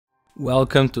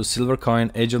Welcome to Silver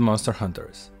Coin Age of Monster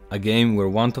Hunters, a game where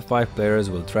 1 to 5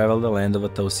 players will travel the land of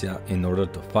Atosia in order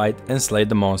to fight and slay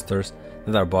the monsters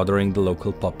that are bothering the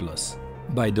local populace.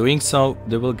 By doing so,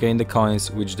 they will gain the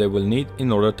coins which they will need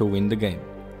in order to win the game.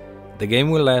 The game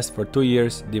will last for 2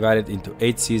 years, divided into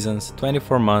 8 seasons,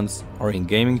 24 months, or in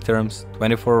gaming terms,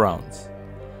 24 rounds.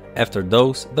 After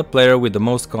those, the player with the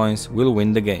most coins will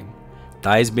win the game,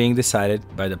 ties being decided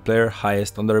by the player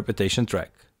highest on the reputation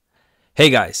track. Hey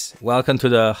guys, welcome to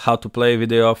the how to play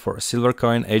video for Silver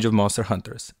Coin Age of Monster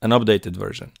Hunters, an updated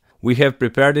version. We have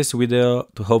prepared this video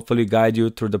to hopefully guide you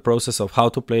through the process of how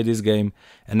to play this game,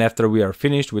 and after we are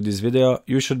finished with this video,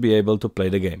 you should be able to play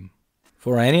the game.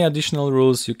 For any additional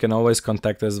rules, you can always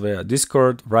contact us via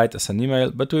Discord, write us an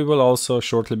email, but we will also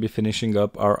shortly be finishing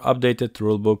up our updated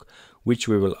rulebook, which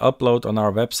we will upload on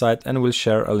our website and will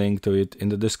share a link to it in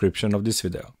the description of this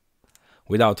video.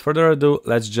 Without further ado,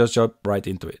 let's just jump right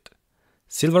into it.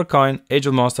 Silver Coin Age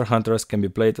of Monster Hunters can be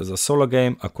played as a solo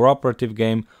game, a cooperative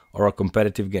game, or a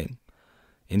competitive game.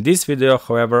 In this video,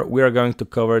 however, we are going to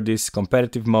cover this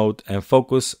competitive mode and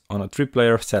focus on a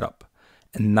 3-player setup.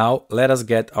 And now let us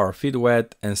get our feet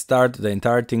wet and start the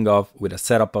entire thing off with a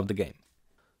setup of the game.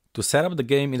 To set up the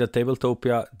game in the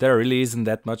Tabletopia, there really isn't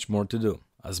that much more to do,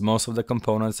 as most of the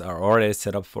components are already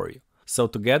set up for you. So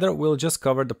together we'll just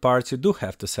cover the parts you do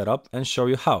have to set up and show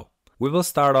you how. We will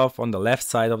start off on the left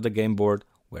side of the game board,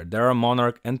 where there are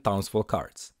Monarch and Townsfolk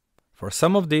cards. For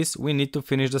some of these we need to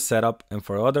finish the setup, and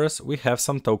for others we have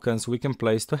some tokens we can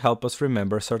place to help us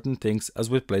remember certain things as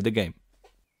we play the game.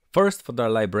 First, for the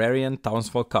Librarian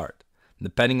Townsfolk card.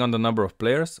 Depending on the number of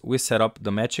players, we set up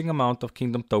the matching amount of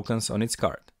kingdom tokens on its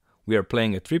card. We are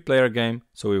playing a 3-player game,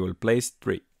 so we will place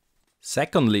 3.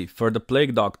 Secondly, for the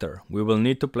Plague Doctor, we will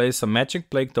need to place a matching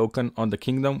plague token on the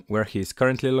kingdom where he is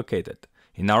currently located.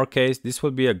 In our case, this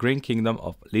will be a green kingdom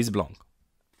of Lis Blanc.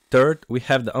 Third, we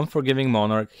have the Unforgiving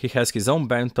Monarch. He has his own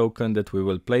band token that we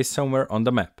will place somewhere on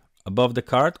the map. Above the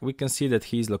card, we can see that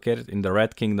he is located in the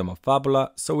red kingdom of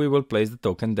Fabula, so we will place the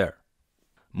token there.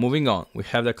 Moving on, we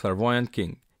have the Clairvoyant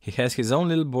King. He has his own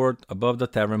little board above the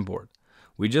tavern board.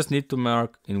 We just need to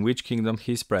mark in which kingdom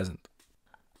he is present.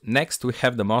 Next, we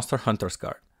have the Monster Hunters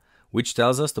card, which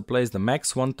tells us to place the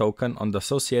max 1 token on the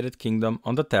associated kingdom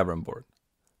on the tavern board.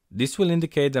 This will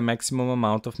indicate the maximum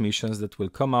amount of missions that will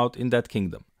come out in that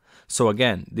kingdom. So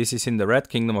again, this is in the red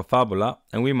kingdom of Fabula,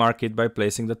 and we mark it by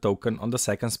placing the token on the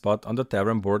second spot on the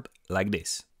tavern board like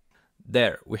this.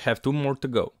 There, we have 2 more to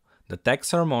go. The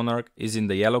Texar Monarch is in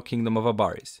the yellow kingdom of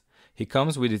Abaris. He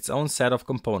comes with its own set of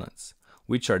components,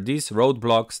 which are these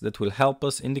roadblocks that will help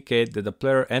us indicate that the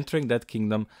player entering that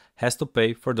kingdom has to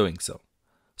pay for doing so.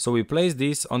 So we place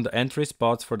these on the entry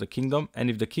spots for the kingdom,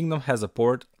 and if the kingdom has a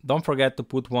port, don't forget to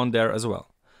put one there as well.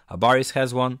 Abaris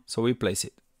has one, so we place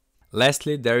it.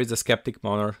 Lastly, there is the Skeptic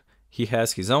Monarch. He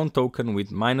has his own token with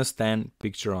 -10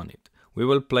 picture on it. We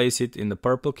will place it in the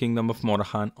purple kingdom of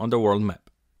Morahan on the world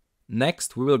map.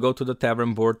 Next, we will go to the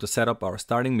tavern board to set up our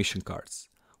starting mission cards.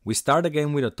 We start the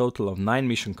game with a total of 9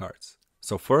 mission cards.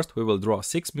 So first we will draw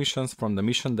 6 missions from the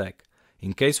mission deck.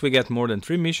 In case we get more than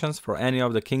 3 missions for any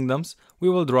of the kingdoms, we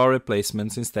will draw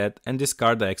replacements instead and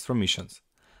discard the extra missions.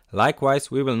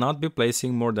 Likewise, we will not be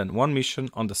placing more than 1 mission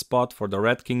on the spot for the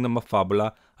red kingdom of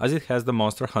Fabula, as it has the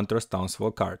Monster Hunter's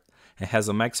Townsfolk card, and has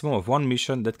a maximum of 1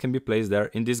 mission that can be placed there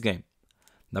in this game.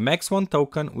 The max 1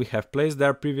 token we have placed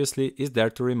there previously is there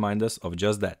to remind us of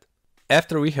just that.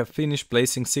 After we have finished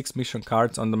placing 6 mission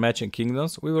cards on the matching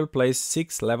kingdoms, we will place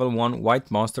 6 level 1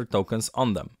 white monster tokens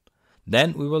on them.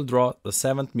 Then we will draw the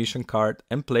 7th mission card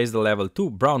and place the level 2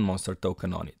 brown monster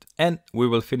token on it. And we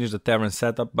will finish the tavern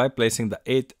setup by placing the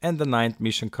 8th and the 9th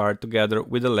mission card together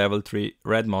with the level 3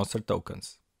 red monster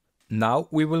tokens. Now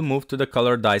we will move to the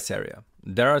colored dice area.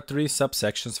 There are 3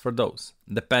 subsections for those.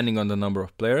 Depending on the number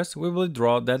of players, we will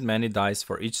draw that many dice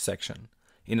for each section.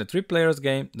 In a 3-players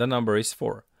game, the number is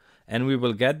 4, and we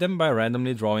will get them by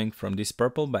randomly drawing from this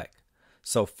purple bag.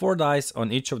 So 4 dice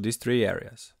on each of these 3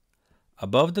 areas.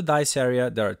 Above the dice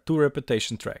area there are 2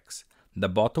 reputation tracks. The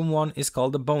bottom one is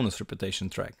called the bonus reputation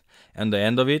track, and at the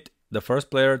end of it, the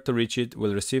first player to reach it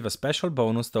will receive a special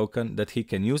bonus token that he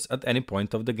can use at any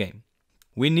point of the game.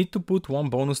 We need to put 1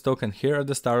 bonus token here at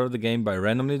the start of the game by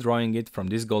randomly drawing it from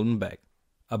this golden bag.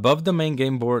 Above the main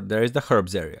game board there is the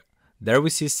herbs area. There we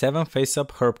see 7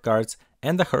 face-up herb cards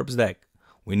and the herbs deck.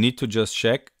 We need to just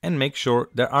check and make sure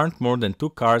there aren't more than 2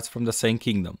 cards from the same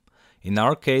kingdom. In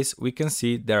our case, we can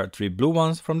see there are 3 blue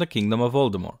ones from the kingdom of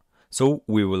Voldemort. So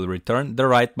we will return the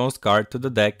rightmost card to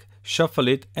the deck, shuffle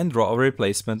it and draw a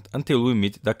replacement until we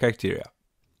meet the criteria.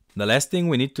 The last thing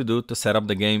we need to do to set up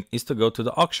the game is to go to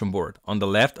the auction board on the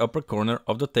left upper corner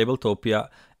of the Tabletopia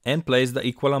and place the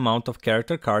equal amount of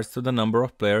character cards to the number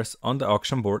of players on the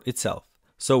auction board itself.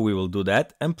 So we will do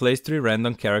that and place 3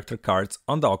 random character cards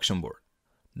on the auction board.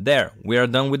 There, we are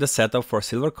done with the setup for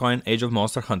Silver Coin Age of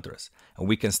Monster Hunters, and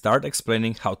we can start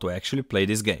explaining how to actually play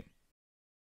this game.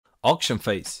 Auction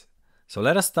phase. So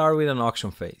let us start with an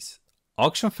auction phase.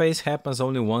 Auction phase happens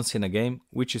only once in a game,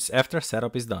 which is after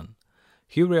setup is done.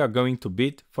 Here we are going to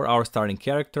bid for our starting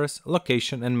characters,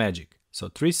 location and magic, so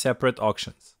 3 separate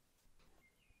auctions.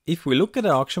 If we look at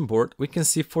the auction board, we can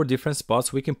see 4 different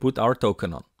spots we can put our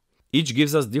token on. Each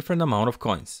gives us different amount of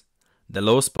coins. The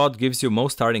low spot gives you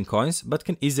most starting coins, but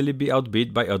can easily be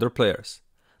outbid by other players.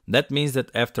 That means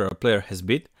that after a player has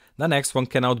bid, the next one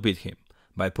can outbid him,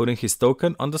 by putting his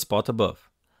token on the spot above.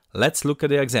 Let's look at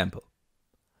the example.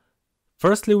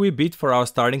 Firstly, we bid for our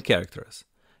starting characters.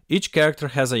 Each character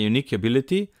has a unique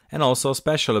ability and also a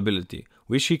special ability,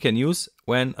 which he can use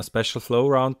when a special flow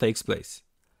round takes place.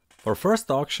 For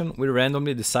first auction, we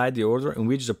randomly decide the order in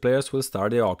which the players will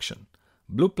start the auction.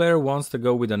 Blue player wants to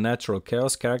go with a natural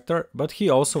chaos character, but he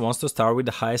also wants to start with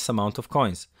the highest amount of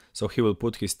coins, so he will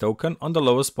put his token on the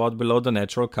lowest spot below the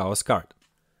natural chaos card.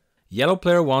 Yellow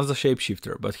player wants the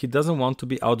shapeshifter, but he doesn't want to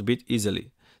be outbid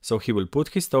easily, so he will put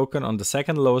his token on the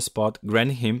second lowest spot,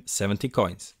 granting him 70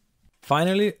 coins.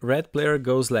 Finally, red player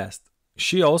goes last.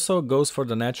 She also goes for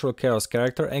the natural chaos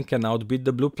character and can outbid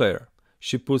the blue player.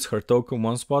 She puts her token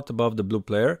one spot above the blue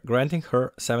player, granting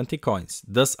her 70 coins,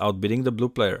 thus outbidding the blue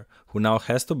player, who now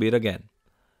has to bid again.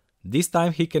 This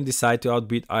time he can decide to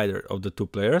outbid either of the 2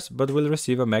 players, but will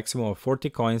receive a maximum of 40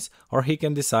 coins, or he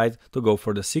can decide to go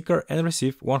for the seeker and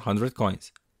receive 100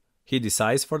 coins. He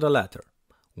decides for the latter.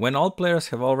 When all players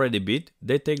have already bid,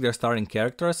 they take their starting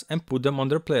characters and put them on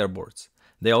their player boards.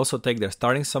 They also take their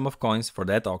starting sum of coins for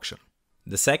that auction.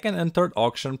 The second and third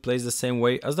auction plays the same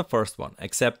way as the first one,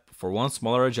 except for one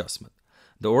smaller adjustment.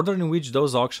 The order in which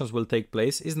those auctions will take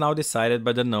place is now decided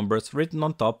by the numbers written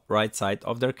on top right side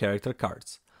of their character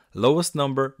cards. Lowest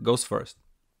number goes first.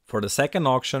 For the second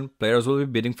auction, players will be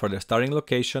bidding for their starting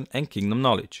location and kingdom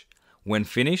knowledge. When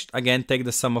finished, again take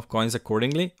the sum of coins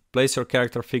accordingly, place your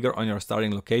character figure on your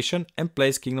starting location and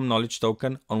place kingdom knowledge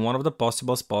token on one of the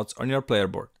possible spots on your player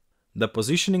board. The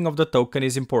positioning of the token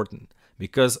is important,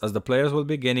 because as the players will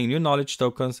be gaining new knowledge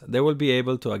tokens, they will be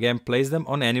able to again place them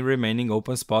on any remaining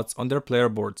open spots on their player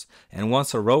boards, and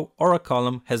once a row or a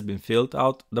column has been filled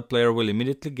out, the player will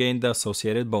immediately gain the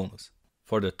associated bonus.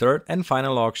 For the third and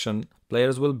final auction,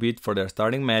 players will bid for their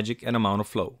starting magic and amount of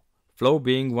flow. Flow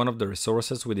being one of the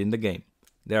resources within the game.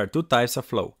 There are 2 types of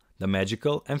flow, the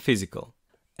magical and physical.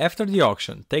 After the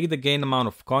auction, take the gained amount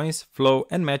of coins, flow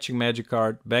and matching magic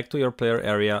card back to your player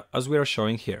area as we are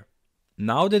showing here.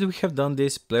 Now that we have done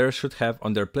this, players should have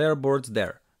on their player boards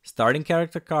their starting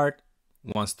character card,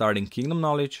 1 starting kingdom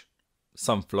knowledge,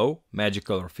 some flow,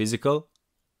 magical or physical,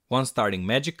 1 starting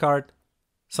magic card,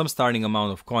 some starting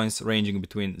amount of coins ranging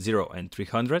between 0 and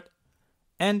 300,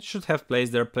 and should have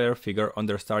placed their player figure on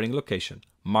their starting location,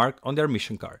 marked on their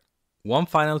mission card. One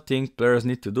final thing players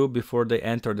need to do before they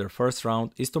enter their first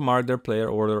round is to mark their player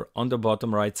order on the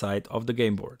bottom right side of the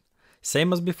game board.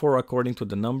 Same as before according to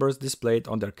the numbers displayed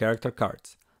on their character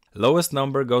cards. Lowest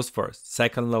number goes first,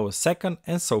 second lowest second,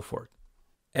 and so forth.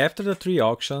 After the 3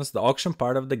 auctions, the auction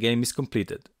part of the game is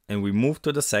completed, and we move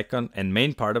to the second and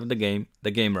main part of the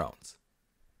game rounds.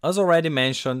 As already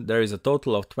mentioned, there is a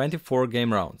total of 24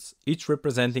 game rounds, each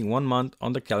representing 1 month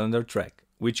on the calendar track,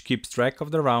 which keeps track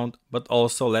of the round, but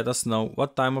also let us know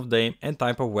what time of day and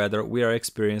type of weather we are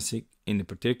experiencing in a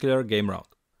particular game round.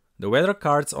 The weather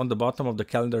cards on the bottom of the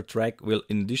calendar track will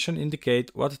in addition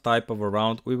indicate what type of a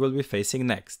round we will be facing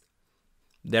next.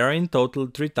 There are in total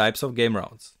 3 types of game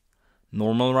rounds: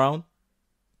 normal round,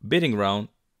 bidding round,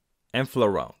 and flow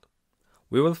round.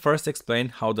 We will first explain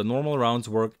how the normal rounds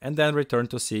work and then return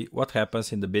to see what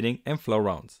happens in the bidding and flow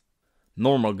rounds.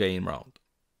 Normal game round.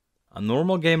 A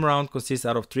normal game round consists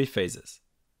out of 3 phases: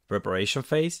 preparation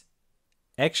phase,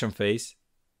 action phase,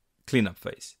 cleanup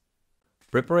phase.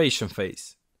 Preparation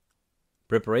phase.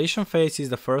 Preparation phase is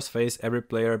the first phase every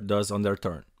player does on their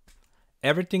turn.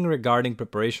 Everything regarding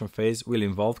preparation phase will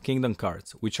involve kingdom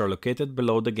cards, which are located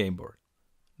below the game board.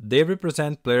 They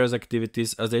represent players'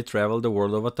 activities as they travel the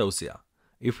world of Atosia.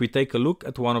 If we take a look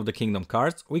at one of the kingdom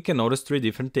cards, we can notice 3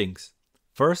 different things.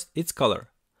 First, its color.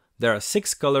 There are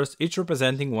 6 colors, each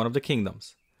representing one of the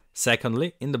kingdoms.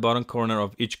 Secondly, in the bottom corner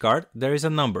of each card, there is a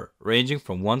number, ranging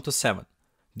from 1 to 7.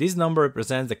 This number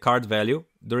represents the card value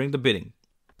during the bidding.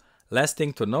 Last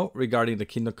thing to know regarding the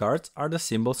kingdom cards are the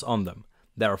symbols on them.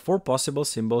 There are 4 possible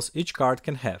symbols each card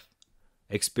can have.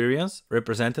 Experience,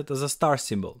 represented as a star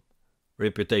symbol.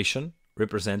 Reputation,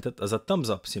 represented as a thumbs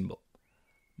up symbol.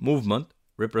 Movement,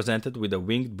 represented with a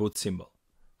winged boot symbol.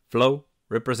 Flow,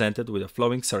 represented with a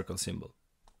flowing circle symbol.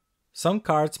 Some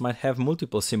cards might have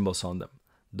multiple symbols on them.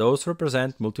 Those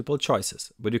represent multiple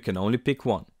choices, but you can only pick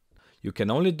one. You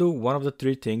can only do one of the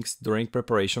three things during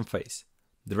preparation phase: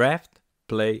 draft,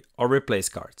 play, or replace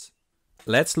cards.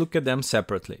 Let's look at them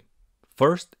separately.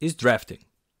 First is drafting.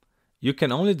 You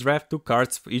can only draft 2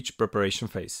 cards for each preparation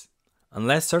phase,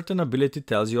 unless certain ability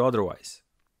tells you otherwise.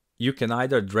 You can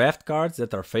either draft cards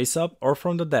that are face up or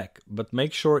from the deck, but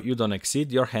make sure you don't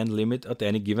exceed your hand limit at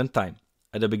any given time.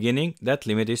 At the beginning, that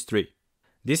limit is 3.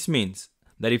 This means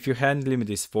that if your hand limit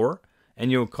is 4,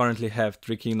 and you currently have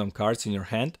 3 Kingdom cards in your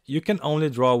hand, you can only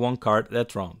draw 1 card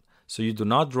that round, so you do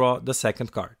not draw the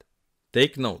second card.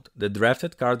 Take note, the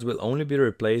drafted cards will only be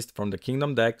replaced from the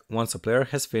Kingdom deck once a player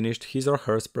has finished his or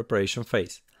her preparation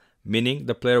phase, meaning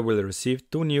the player will receive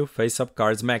 2 new face-up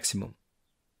cards maximum.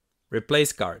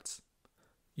 Replace cards.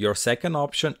 Your second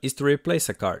option is to replace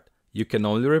a card. You can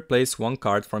only replace 1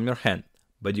 card from your hand,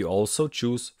 but you also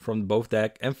choose from both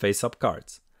deck and face-up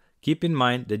cards. Keep in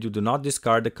mind that you do not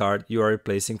discard the card you are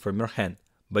replacing from your hand,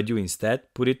 but you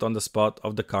instead put it on the spot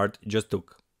of the card you just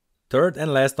took. Third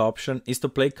and last option is to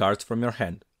play cards from your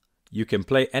hand. You can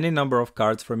play any number of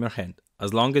cards from your hand,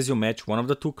 as long as you match one of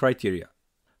the 2 criteria.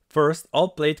 First, all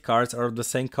played cards are of the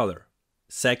same color.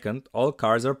 Second, all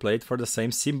cards are played for the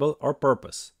same symbol or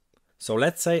purpose. So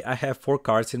let's say I have 4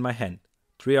 cards in my hand.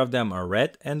 3 of them are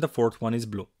red and the 4th one is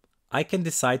blue. I can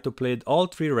decide to play all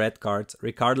 3 red cards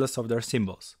regardless of their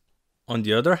symbols. On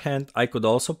the other hand, I could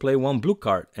also play 1 blue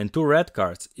card and 2 red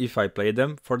cards if I play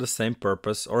them for the same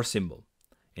purpose or symbol.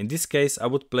 In this case, I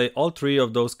would play all 3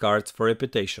 of those cards for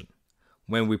reputation.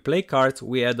 When we play cards,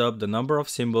 we add up the number of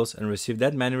symbols and receive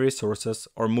that many resources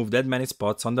or move that many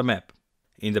spots on the map.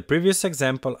 In the previous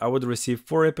example, I would receive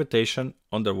 4 reputation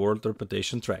on the world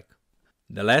reputation track.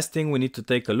 The last thing we need to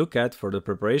take a look at for the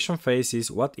preparation phase is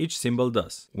what each symbol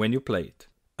does when you play it.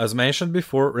 As mentioned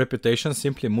before, reputation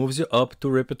simply moves you up 2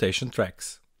 reputation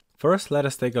tracks. First, let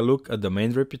us take a look at the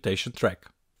main reputation track.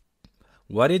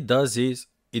 What it does is,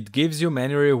 it gives you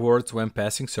many rewards when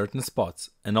passing certain spots,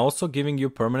 and also giving you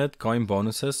permanent coin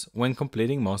bonuses when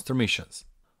completing monster missions.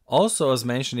 Also, as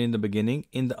mentioned in the beginning,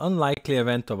 in the unlikely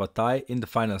event of a tie in the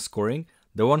final scoring,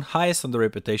 the one highest on the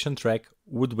reputation track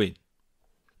would win.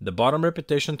 The bottom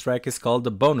reputation track is called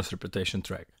the bonus reputation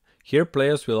track. Here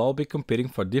players will all be competing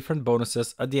for different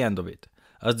bonuses at the end of it,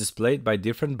 as displayed by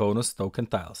different bonus token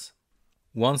tiles.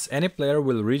 Once any player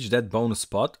will reach that bonus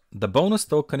spot, the bonus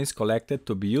token is collected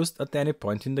to be used at any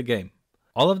point in the game.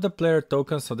 All of the player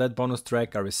tokens on that bonus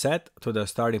track are reset to their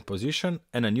starting position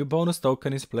and a new bonus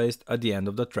token is placed at the end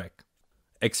of the track.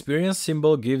 Experience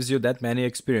symbol gives you that many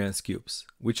experience cubes,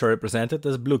 which are represented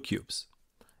as blue cubes.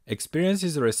 Experience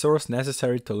is a resource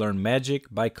necessary to learn magic,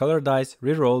 buy color dice,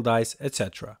 reroll dice,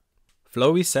 etc.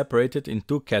 Flow is separated in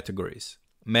 2 categories: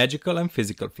 magical and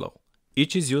physical flow.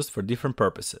 Each is used for different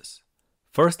purposes.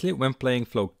 Firstly, when playing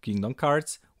Flow Kingdom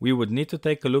cards, we would need to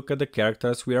take a look at the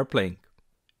characters we are playing.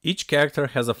 Each character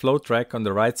has a flow track on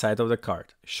the right side of the card,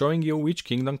 showing you which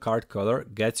Kingdom card color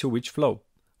gets you which flow.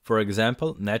 For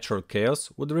example, Natural Chaos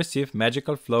would receive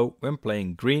magical flow when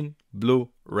playing green, blue,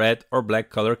 red or black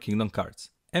color Kingdom cards,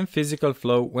 and physical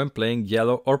flow when playing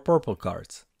yellow or purple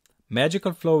cards.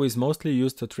 Magical flow is mostly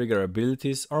used to trigger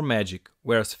abilities or magic,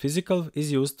 whereas physical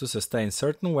is used to sustain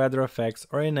certain weather effects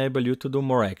or enable you to do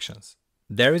more actions.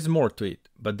 There is more to it,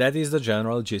 but that is the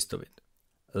general gist of it.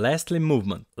 Lastly,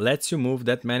 movement lets you move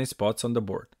that many spots on the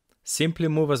board. Simply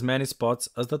move as many spots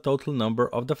as the total number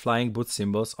of the flying boot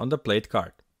symbols on the played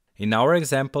card. In our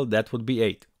example, that would be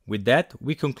 8. With that,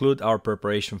 we conclude our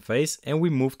preparation phase and we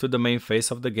move to the main phase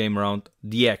of the game round,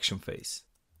 the action phase.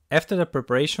 After the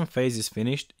preparation phase is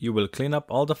finished, you will clean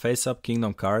up all the face-up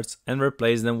Kingdom cards and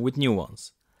replace them with new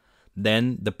ones.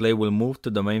 Then the play will move to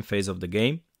the main phase of the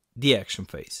game, the action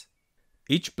phase.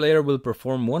 Each player will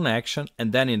perform one action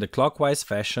and then in the clockwise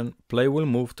fashion, play will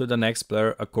move to the next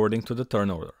player according to the turn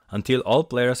order, until all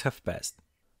players have passed.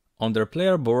 On their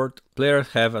player board, players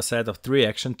have a set of 3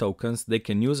 action tokens they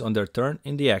can use on their turn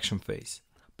in the action phase.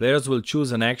 Players will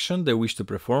choose an action they wish to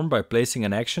perform by placing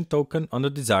an action token on the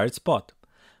desired spot.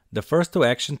 The first 2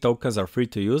 action tokens are free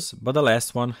to use, but the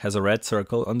last one has a red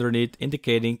circle underneath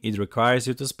indicating it requires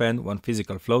you to spend 1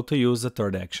 physical flow to use the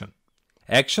third action.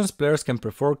 Actions players can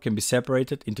perform can be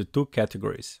separated into 2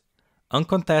 categories: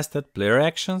 uncontested player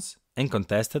actions and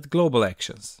contested global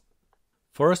actions.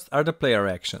 First are the player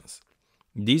actions.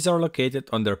 These are located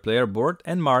on their player board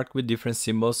and marked with different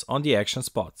symbols on the action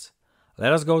spots.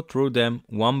 Let us go through them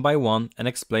one by one and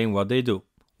explain what they do,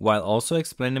 while also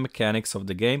explaining the mechanics of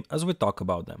the game as we talk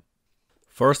about them.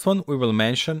 First one we will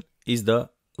mention is the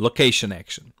Location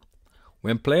action.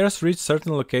 When players reach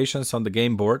certain locations on the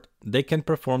game board, they can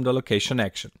perform the location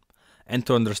action. And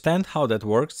to understand how that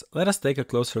works, let us take a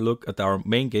closer look at our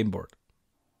main game board.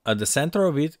 At the center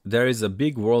of it, there is a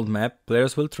big world map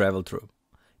players will travel through.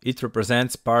 It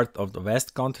represents part of the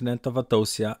vast continent of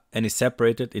Atosia and is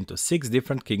separated into 6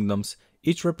 different kingdoms,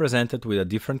 each represented with a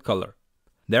different color.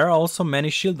 There are also many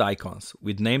shield icons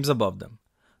with names above them.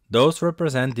 Those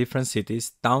represent different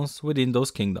cities, towns within those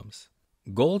kingdoms.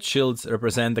 Gold shields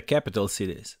represent the capital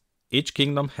cities. Each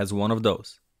kingdom has one of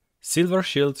those. Silver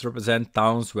shields represent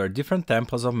towns where different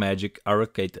temples of magic are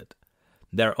located.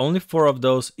 There are only 4 of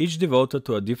those, each devoted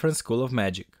to a different school of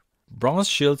magic. Bronze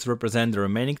shields represent the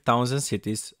remaining towns and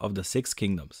cities of the 6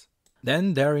 kingdoms.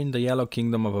 Then there in the yellow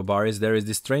kingdom of Abaris there is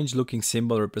this strange looking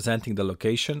symbol representing the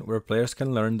location where players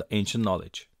can learn the ancient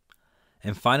knowledge.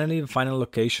 And finally, the final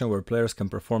location where players can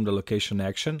perform the location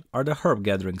action are the herb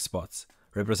gathering spots,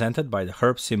 represented by the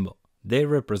herb symbol. They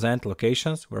represent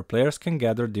locations where players can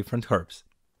gather different herbs.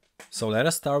 So let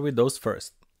us start with those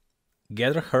first.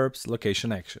 Gather herbs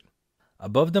location action.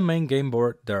 Above the main game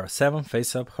board there are 7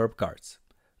 face-up herb cards.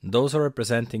 Those are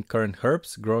representing current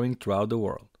herbs growing throughout the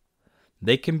world.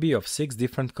 They can be of 6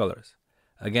 different colors,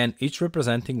 again each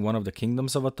representing one of the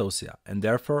kingdoms of Atosia and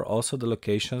therefore also the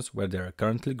locations where they are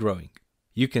currently growing.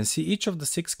 You can see each of the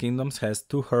 6 kingdoms has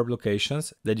 2 herb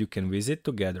locations that you can visit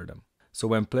to gather them. So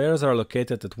when players are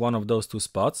located at one of those 2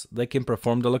 spots, they can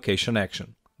perform the location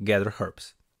action, gather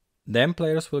herbs. Then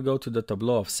players will go to the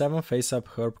tableau of 7 face-up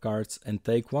herb cards and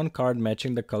take one card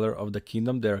matching the color of the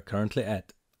kingdom they are currently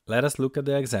at. Let us look at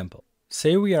the example.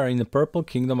 Say we are in the purple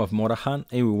kingdom of Morahan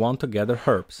and we want to gather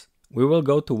herbs. We will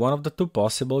go to one of the 2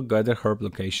 possible gather herb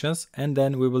locations and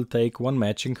then we will take one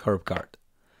matching herb card.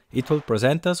 It will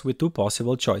present us with 2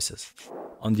 possible choices.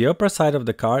 On the upper side of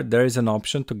the card there is an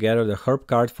option to gather the herb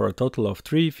card for a total of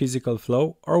 3 physical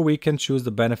flow, or we can choose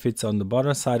the benefits on the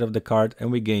bottom side of the card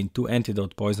and we gain 2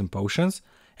 antidote poison potions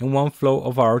and 1 flow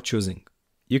of our choosing.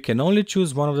 You can only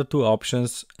choose one of the 2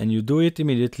 options and you do it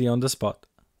immediately on the spot.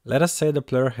 Let us say the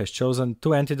player has chosen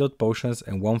 2 antidote potions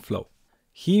and 1 flow.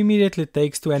 He immediately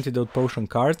takes 2 antidote potion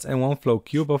cards and 1 flow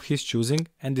cube of his choosing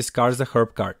and discards the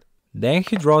herb card. Then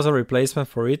he draws a replacement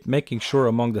for it, making sure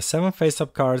among the 7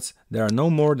 face-up cards there are no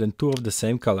more than 2 of the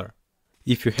same color.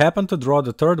 If you happen to draw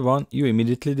the 3rd one, you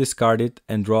immediately discard it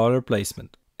and draw a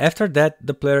replacement. After that,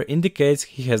 the player indicates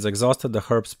he has exhausted the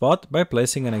herb spot by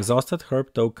placing an exhausted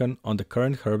herb token on the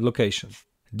current herb location.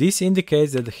 This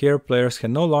indicates that here players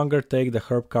can no longer take the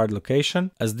herb card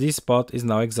location as this spot is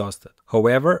now exhausted.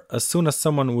 However, as soon as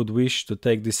someone would wish to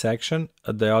take this action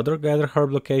at the other gather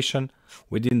herb location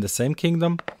within the same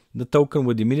kingdom, the token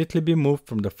would immediately be moved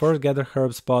from the first gather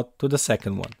herb spot to the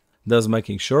second one, thus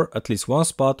making sure at least one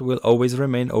spot will always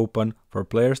remain open for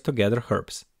players to gather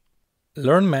herbs.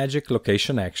 Learn Magic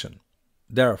Location Action.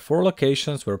 There are 4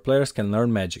 locations where players can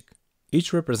learn magic,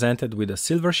 each represented with a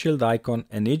silver shield icon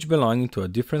and each belonging to a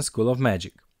different school of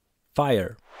magic.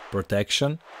 Fire,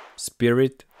 Protection,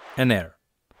 Spirit, and Air.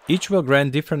 Each will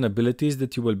grant different abilities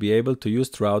that you will be able to use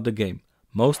throughout the game,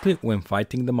 mostly when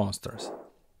fighting the monsters.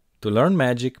 To learn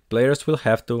magic, players will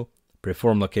have to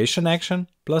perform location action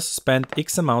plus spend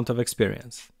X amount of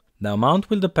experience. The amount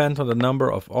will depend on the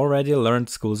number of already learned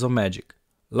schools of magic.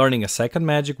 Learning a second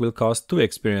magic will cost 2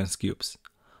 experience cubes.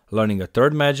 Learning a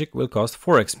third magic will cost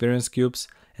 4 experience cubes,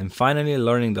 and finally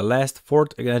learning the last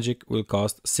 4th magic will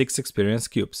cost 6 experience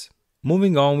cubes.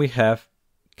 Moving on, we have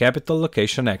capital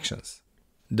location actions.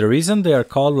 The reason they are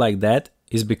called like that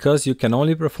is because you can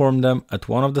only perform them at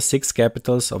one of the 6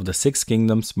 capitals of the 6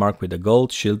 kingdoms marked with a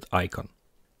gold shield icon.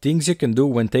 Things you can do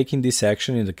when taking this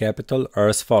action in the capital are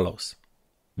as follows.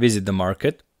 Visit the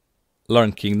market,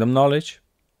 learn kingdom knowledge,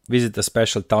 visit a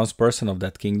special townsperson of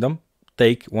that kingdom,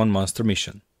 take one monster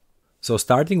mission. So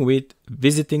starting with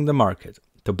visiting the market,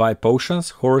 to buy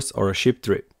potions, horse or a ship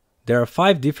trip. There are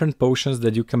 5 different potions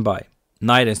that you can buy.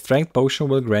 Knight and Strength potion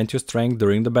will grant you strength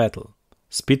during the battle.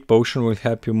 Speed potion will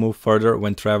help you move further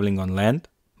when traveling on land.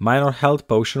 Minor Health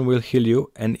potion will heal you,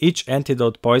 and each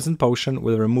Antidote Poison potion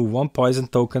will remove 1 poison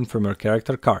token from your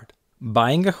character card.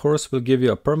 Buying a horse will give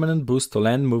you a permanent boost to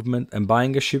land movement, and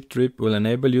buying a ship trip will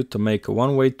enable you to make a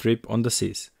one-way trip on the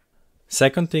seas.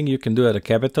 Second thing you can do at a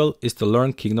capital is to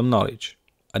learn kingdom knowledge.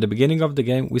 At the beginning of the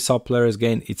game, we saw players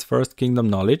gain its first kingdom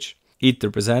knowledge. It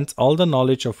represents all the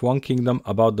knowledge of one kingdom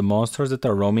about the monsters that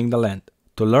are roaming the land.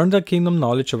 To learn the kingdom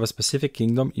knowledge of a specific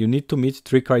kingdom, you need to meet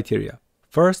 3 criteria.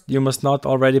 First, you must not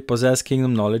already possess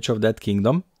kingdom knowledge of that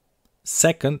kingdom.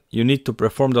 Second, you need to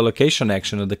perform the location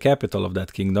action at the capital of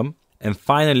that kingdom. And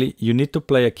finally, you need to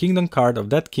play a kingdom card of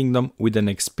that kingdom with an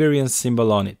experience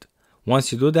symbol on it. Once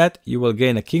you do that, you will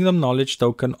gain a Kingdom Knowledge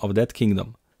token of that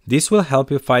kingdom. This will help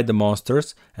you fight the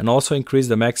monsters and also increase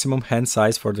the maximum hand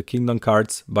size for the kingdom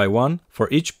cards by 1 for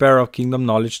each pair of Kingdom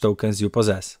Knowledge tokens you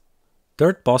possess.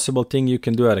 Third possible thing you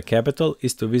can do at a capital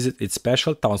is to visit its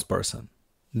special townsperson.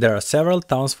 There are several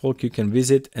townsfolk you can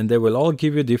visit and they will all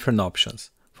give you different options,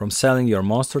 from selling your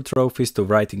monster trophies to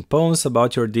writing poems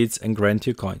about your deeds and grant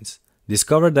you coins.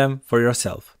 Discover them for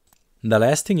yourself. The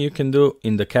last thing you can do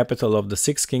in the capital of the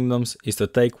 6 kingdoms is to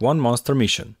take one monster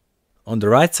mission. On the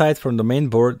right side from the main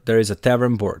board there is a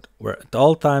tavern board, where at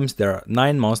all times there are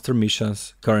 9 monster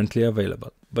missions currently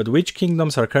available. But which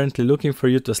kingdoms are currently looking for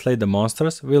you to slay the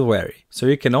monsters will vary, so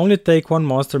you can only take one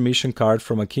monster mission card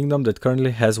from a kingdom that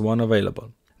currently has one available.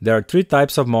 There are 3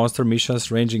 types of monster missions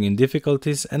ranging in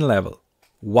difficulties and level.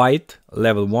 White,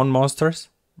 level 1 monsters,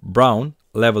 brown,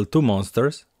 level 2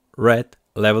 monsters, red,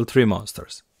 level 3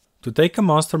 monsters. To take a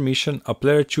monster mission, a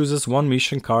player chooses one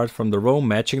mission card from the row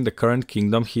matching the current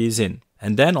kingdom he is in,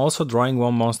 and then also drawing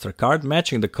one monster card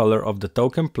matching the color of the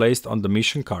token placed on the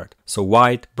mission card, so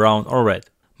white, brown or red.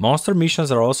 Monster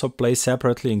missions are also placed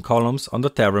separately in columns on the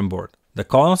tavern board. The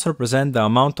columns represent the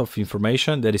amount of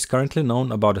information that is currently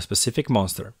known about a specific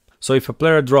monster. So if a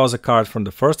player draws a card from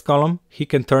the first column, he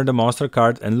can turn the monster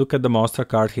card and look at the monster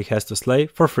card he has to slay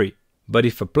for free. But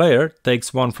if a player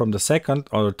takes one from the second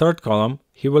or the third column,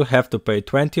 he will have to pay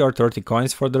 20 or 30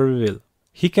 coins for the reveal.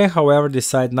 He can however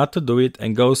decide not to do it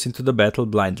and goes into the battle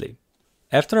blindly.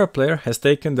 After a player has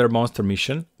taken their monster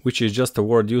mission, which is just a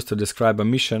word used to describe a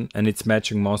mission and its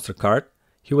matching monster card,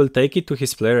 he will take it to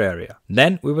his player area.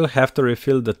 Then we will have to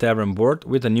refill the tavern board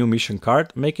with a new mission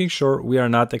card, making sure we are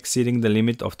not exceeding the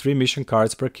limit of 3 mission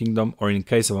cards per kingdom, or in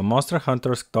case of a Monster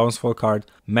Hunter's Townsfolk card,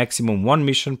 maximum 1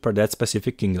 mission per that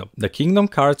specific kingdom. The kingdom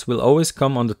cards will always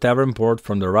come on the tavern board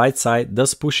from the right side,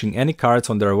 thus pushing any cards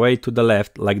on their way to the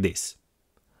left like this.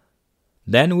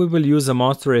 Then we will use a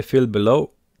monster refill below,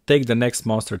 take the next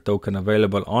monster token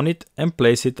available on it and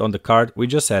place it on the card we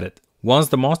just added. Once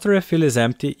the monster refill is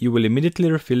empty, you will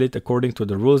immediately refill it according to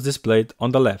the rules displayed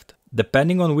on the left.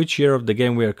 Depending on which year of the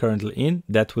game we are currently in,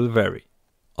 that will vary.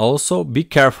 Also, be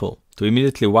careful to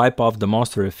immediately wipe off the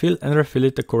monster refill and refill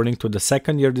it according to the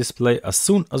second year display as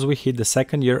soon as we hit the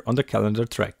second year on the calendar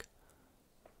track.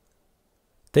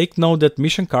 Take note that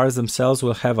mission cards themselves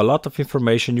will have a lot of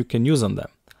information you can use on them.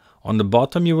 On the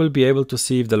bottom you will be able to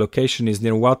see if the location is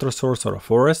near water source or a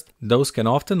forest. Those can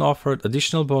often offer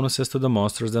additional bonuses to the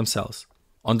monsters themselves.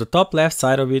 On the top left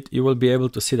side of it you will be able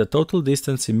to see the total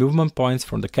distance in movement points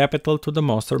from the capital to the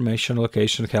monster mission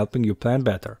location, helping you plan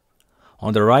better.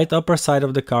 On the right upper side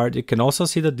of the card you can also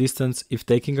see the distance if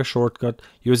taking a shortcut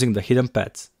using the hidden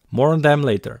paths. More on them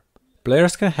later.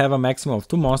 Players can have a maximum of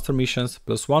 2 monster missions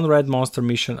plus 1 red monster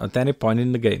mission at any point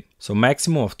in the game, so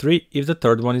maximum of 3 if the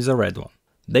third one is a red one.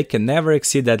 They can never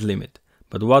exceed that limit,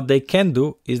 but what they can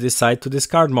do is decide to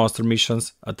discard monster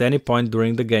missions at any point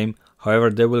during the game. However,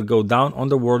 they will go down on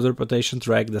the world reputation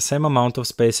track the same amount of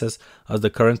spaces as the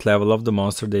current level of the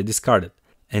monster they discarded,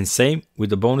 and same with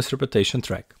the bonus reputation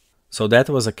track. So that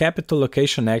was a capital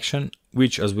location action,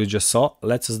 which as we just saw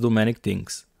lets us do many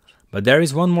things. But there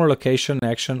is one more location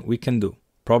action we can do,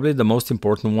 probably the most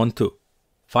important one too.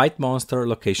 Fight monster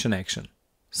location action.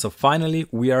 So finally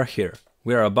we are here.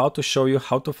 We are about to show you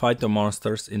how to fight the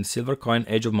monsters in Silver Coin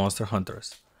Age of Monster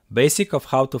Hunters. Basic of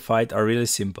how to fight are really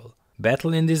simple.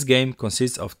 Battle in this game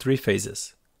consists of 3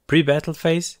 phases. Pre-battle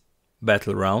phase,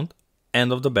 battle round,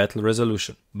 end of the battle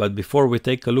resolution. But before we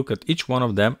take a look at each one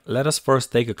of them, let us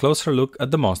first take a closer look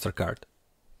at the monster card.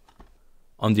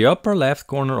 On the upper left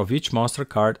corner of each monster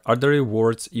card are the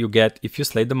rewards you get if you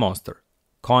slay the monster.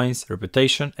 Coins,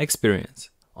 reputation, experience.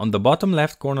 On the bottom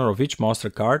left corner of each monster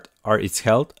card are its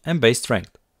health and base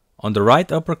strength. On the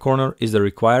right upper corner is the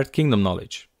required kingdom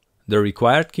knowledge. The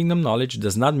required kingdom knowledge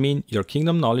does not mean your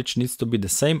kingdom knowledge needs to be the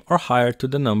same or higher to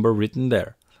the number written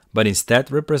there, but instead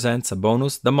represents a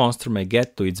bonus the monster may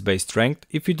get to its base strength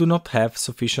if you do not have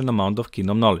sufficient amount of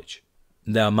kingdom knowledge.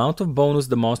 The amount of bonus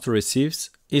the monster receives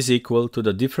is equal to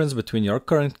the difference between your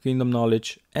current kingdom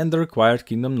knowledge and the required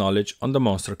kingdom knowledge on the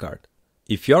monster card.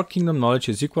 If your kingdom knowledge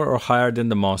is equal or higher than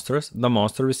the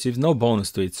monster receives no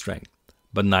bonus to its strength,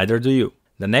 but neither do you.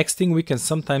 The next thing we can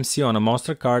sometimes see on a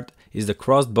monster card is the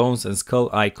crossed bones and skull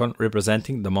icon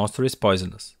representing the monster is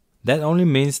poisonous. That only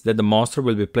means that the monster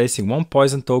will be placing 1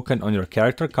 poison token on your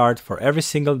character card for every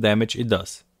single damage it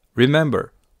does.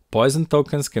 Remember, poison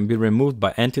tokens can be removed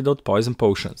by antidote poison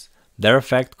potions. Their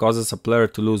effect causes a player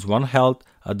to lose 1 health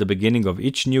at the beginning of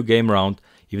each new game round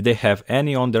if they have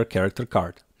any on their character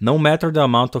card. No matter the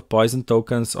amount of poison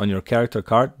tokens on your character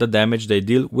card, the damage they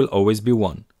deal will always be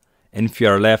 1. and if you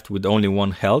are left with only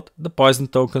 1 health, the poison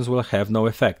tokens will have no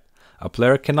effect. A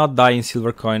player cannot die in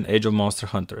Silver Coin Age of Monster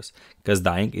Hunters, cause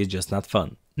dying is just not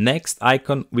fun. Next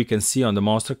icon we can see on the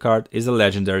monster card is a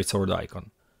legendary sword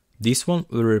icon. This one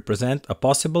will represent a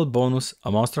possible bonus a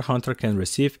monster hunter can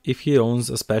receive if he owns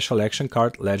a special action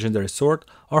card Legendary Sword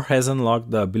or has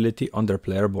unlocked the ability on their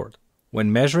player board.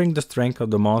 When measuring the strength of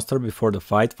the monster before the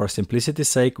fight, for simplicity's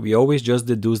sake, we always just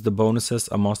deduce the bonuses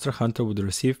a monster hunter would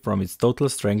receive from its total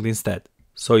strength instead.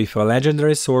 So if a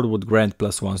legendary sword would grant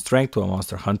 +1 strength to a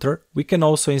monster hunter, we can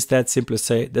also instead simply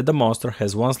say that the monster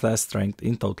has 1 less strength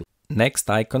in total. Next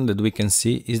icon that we can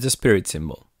see is the spirit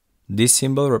symbol. This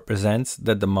symbol represents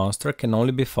that the monster can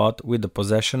only be fought with the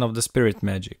possession of the spirit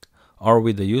magic, or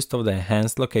with the use of the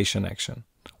enhanced location action,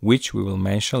 which we will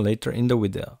mention later in the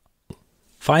video.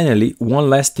 Finally, one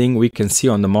last thing we can see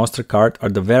on the monster card are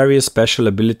the various special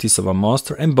abilities of a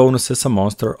monster and bonuses a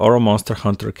monster or a monster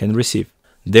hunter can receive.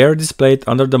 They are displayed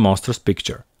under the monster's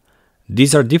picture.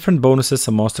 These are different bonuses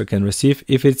a monster can receive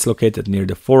if it's located near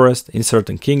the forest, in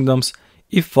certain kingdoms,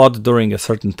 if fought during a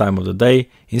certain time of the day,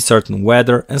 in certain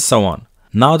weather, and so on.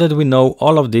 Now that we know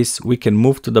all of this, we can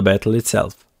move to the battle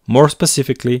itself, more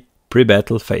specifically,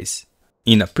 pre-battle phase.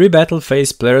 In a pre-battle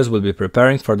phase, players will be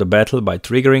preparing for the battle by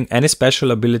triggering any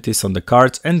special abilities on the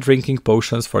cards and drinking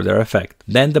potions for their effect.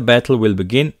 Then the battle will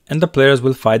begin and the players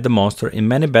will fight the monster in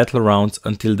many battle rounds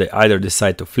until they either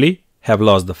decide to flee, have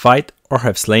lost the fight, or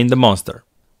have slain the monster.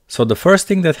 So the first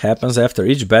thing that happens after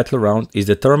each battle round is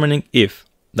determining if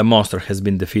the monster has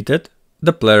been defeated,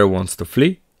 the player wants to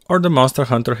flee, or the monster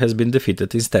hunter has been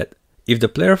defeated instead. If the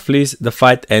player flees, the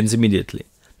fight ends immediately.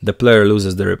 The player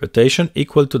loses the reputation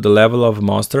equal to the level of a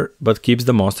monster but keeps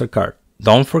the monster card.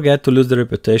 Don't forget to lose the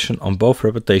reputation on both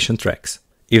reputation tracks.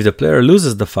 If the player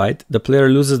loses the fight, the player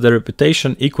loses the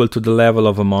reputation equal to the level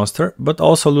of a monster but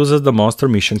also loses the monster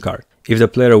mission card. If the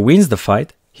player wins the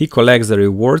fight, he collects the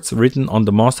rewards written on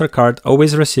the monster card,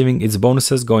 always receiving its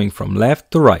bonuses going from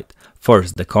left to right.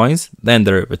 First the coins, then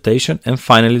the reputation, and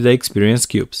finally the experience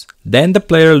cubes. Then the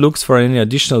player looks for any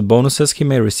additional bonuses he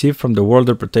may receive from the world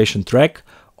reputation track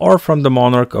or from the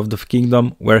monarch of the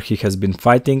kingdom where he has been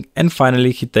fighting, and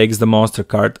finally he takes the monster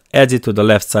card, adds it to the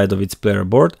left side of its player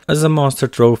board as a monster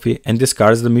trophy and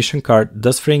discards the mission card,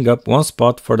 thus freeing up 1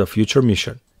 spot for the future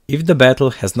mission. If the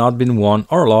battle has not been won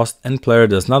or lost and player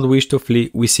does not wish to flee,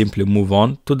 we simply move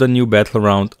on to the new battle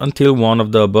round until one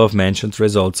of the above mentioned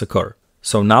results occur.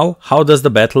 So now, how does the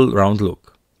battle round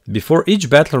look? Before each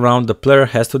battle round, the player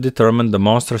has to determine the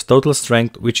monster's total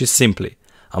strength, which is simply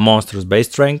a monster's base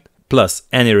strength, plus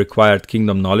any required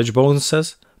kingdom knowledge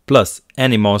bonuses, plus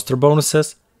any monster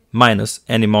bonuses, minus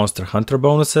any monster hunter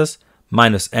bonuses,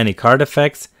 minus any card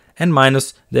effects, and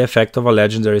minus the effect of a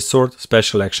legendary sword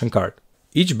special action card.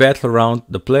 Each battle round,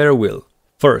 the player will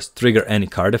first trigger any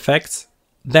card effects,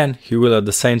 then he will at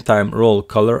the same time roll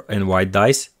color and white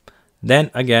dice,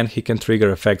 then again he can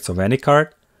trigger effects of any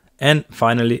card, and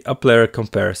finally a player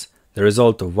compares the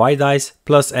result of white dice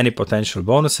plus any potential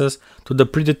bonuses to the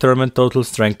predetermined total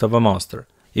strength of a monster.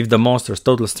 If the monster's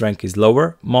total strength is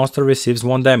lower, monster receives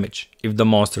 1 damage. If the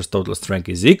monster's total strength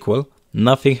is equal,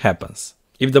 nothing happens.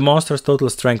 If the monster's total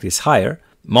strength is higher,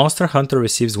 monster hunter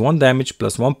receives 1 damage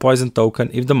plus 1 poison token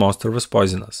if the monster was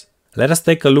poisonous. Let us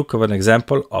take a look at an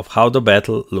example of how the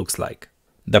battle looks like.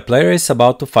 The player is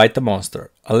about to fight a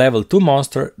monster, a level 2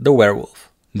 monster, the werewolf.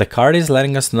 The card is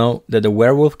letting us know that the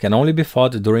werewolf can only be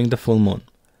fought during the full moon.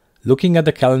 Looking at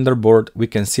the calendar board, we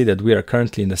can see that we are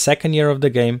currently in the 2nd year of the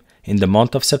game, in the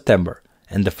month of September,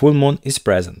 and the full moon is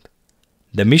present.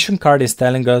 The mission card is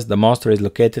telling us the monster is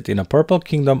located in a purple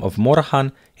kingdom of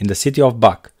Morahan in the city of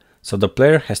Bak, so the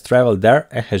player has traveled there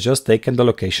and has just taken the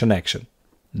location action.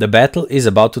 The battle is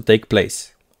about to take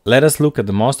place. Let us look at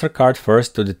the monster card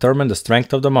first to determine the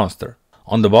strength of the monster.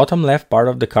 On the bottom left part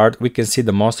of the card we can see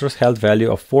the monster's health value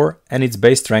of 4 and its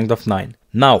base strength of 9.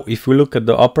 Now if we look at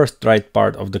the upper right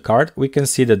part of the card we can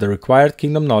see that the required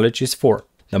kingdom knowledge is 4.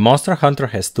 The monster hunter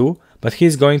has 2, but he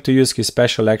is going to use his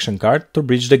special action card to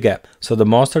bridge the gap, so the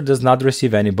monster does not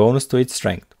receive any bonus to its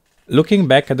strength. Looking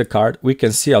back at the card we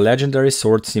can see a legendary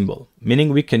sword symbol, meaning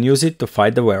we can use it to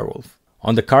fight the werewolf.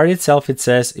 On the card itself it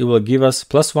says it will give us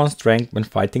 +1 strength when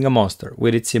fighting a monster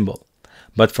with its symbol.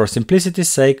 But for simplicity's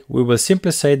sake, we will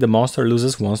simply say the monster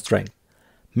loses 1 strength,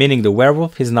 meaning the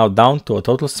werewolf is now down to a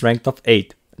total strength of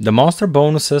 8. The monster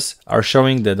bonuses are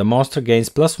showing that the monster gains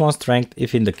 +1 strength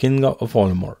if in the kingdom of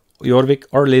Olmor, Jorvik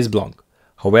or Lisblanc.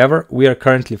 However, we are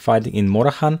currently fighting in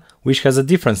Morahan, which has a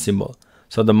different symbol,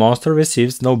 so the monster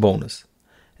receives no bonus.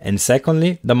 And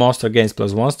secondly, the monster gains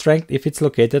 +1 strength if it's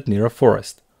located near a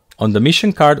forest. On the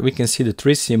mission card we can see the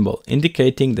tree symbol,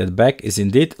 indicating that back is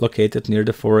indeed located near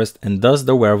the forest and thus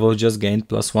the werewolf just gained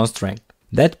 +1 strength.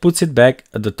 That puts it back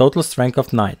at the total strength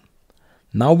of 9.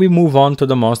 Now we move on to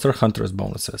the Monster Hunter's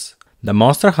bonuses. The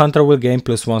Monster Hunter will gain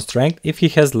 +1 strength if he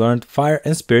has learned Fire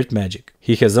and Spirit magic.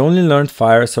 He has only learned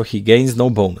Fire, so he gains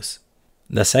no bonus.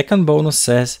 The second bonus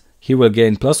says he will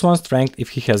gain +1 strength if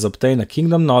he has obtained a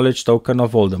Kingdom Knowledge token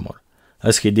of Voldemort.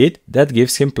 As he did, that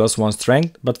gives him +1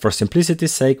 strength, but for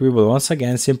simplicity's sake we will once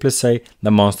again simply say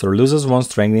the monster loses 1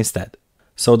 strength instead.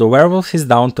 So the werewolf is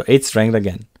down to 8 strength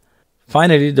again.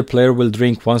 Finally, the player will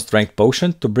drink 1 strength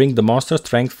potion to bring the monster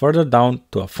strength further down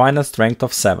to a final strength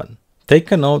of 7.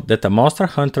 Take a note that a monster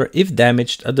hunter, if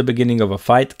damaged at the beginning of a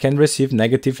fight, can receive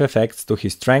negative effects to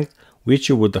his strength, which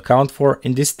you would account for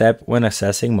in this step when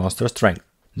assessing monster strength.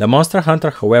 The monster hunter,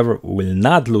 however, will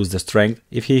not lose the strength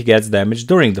if he gets damaged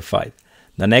during the fight.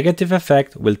 The negative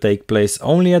effect will take place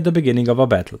only at the beginning of a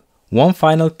battle. One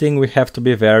final thing we have to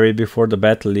be wary before the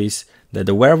battle is that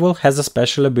the werewolf has a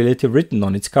special ability written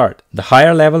on its card. The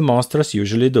higher level monsters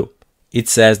usually do. It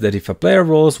says that if a player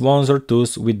rolls 1s or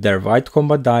 2s with their white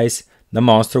combat dice, the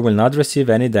monster will not receive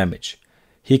any damage.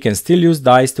 He can still use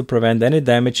dice to prevent any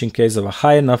damage in case of a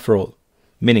high enough roll,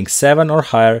 meaning 7 or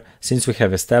higher, since we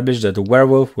have established that the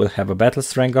werewolf will have a battle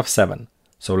strength of 7.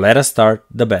 So let us start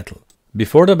the battle.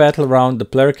 Before the battle round,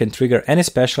 the player can trigger any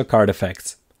special card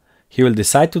effects. He will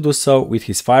decide to do so with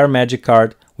his Fire Magic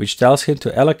card, which tells him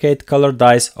to allocate colored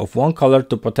dice of one color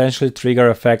to potentially trigger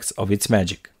effects of its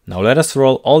magic. Now let us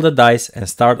roll all the dice and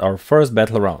start our first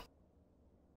battle round.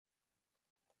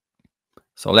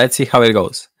 So let's see how it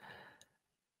goes.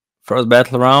 First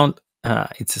battle round,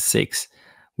 it's a 6.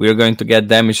 We are going to get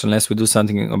damage unless we do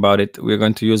something about it. We are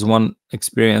going to use 1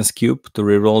 experience cube to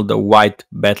reroll the white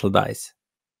battle dice.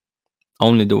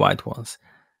 Only the white ones.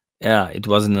 Yeah, it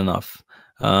wasn't enough.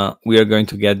 We are going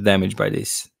to get damage by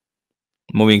this.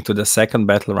 Moving to the second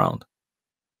battle round.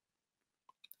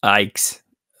 Yikes.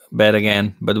 Bad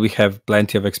again, but we have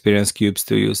plenty of experience cubes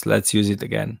to use. Let's use it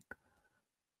again.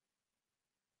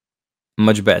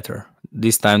 Much better.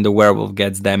 This time the werewolf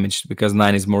gets damaged because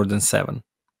 9 is more than 7.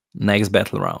 Next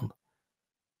battle round.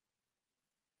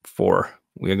 4.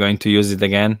 We are going to use it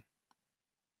again.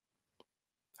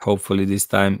 Hopefully this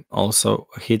time also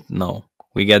a hit. No.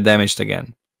 We get damaged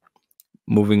again.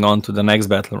 Moving on to the next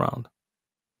battle round.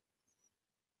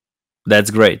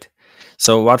 That's great.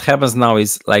 So what happens now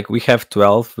is, like, we have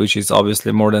 12, which is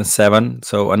obviously more than 7.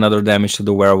 So another damage to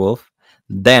the werewolf.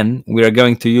 Then we are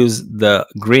going to use the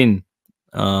green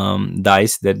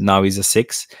dice that now is a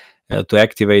 6 to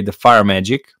activate the fire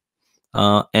magic.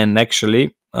 And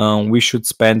actually we should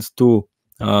spend 2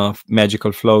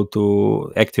 magical flow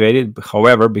to activate it.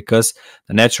 However, because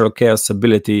the natural chaos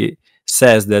ability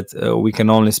says that we can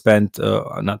only spend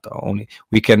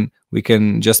we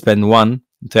can just spend 1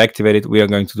 to activate it, we are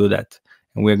going to do that,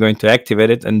 and we are going to activate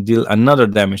it and deal another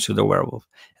damage to the werewolf.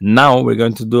 And now we're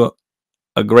going to do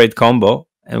a great combo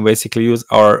and basically use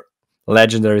our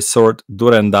legendary sword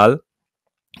Durandal,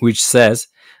 which says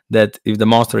that if the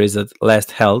monster is at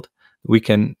last health, we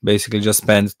can basically just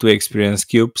spend 2 experience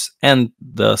cubes and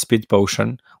the speed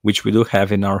potion, which we do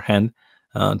have in our hand,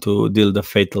 to deal the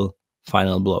fatal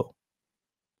final blow.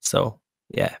 So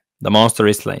yeah, the monster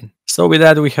is slain. So with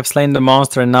that, we have slain the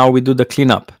monster, and now we do the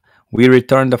cleanup. We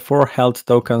return the 4 health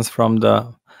tokens from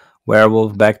the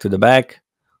werewolf back to the bag.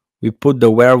 We put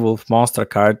the werewolf monster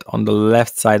card on the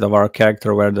left side of our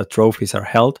character where the trophies are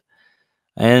held.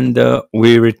 And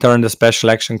we return the special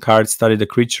action card, study the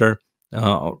creature,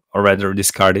 or rather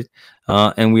discard it.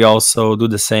 And we also do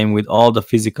the same with all the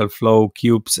physical flow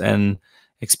cubes and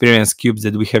experience cubes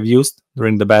that we have used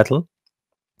during the battle.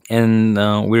 And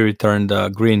we return the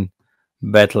green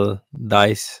battle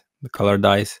dice, the color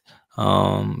dice,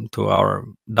 to our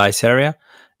dice area.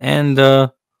 And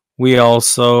we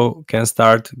also can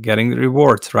start getting the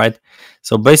rewards, right?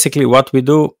 So basically what we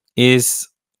do is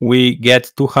we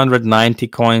get 290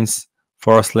 coins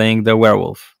for slaying the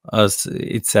werewolf, as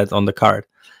it said on the card.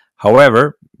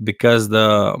 However, because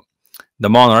the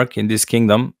monarch in this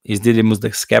kingdom is Didymus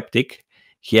the Skeptic,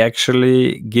 he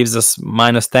actually gives us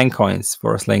minus 10 coins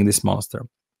for slaying this monster.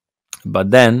 But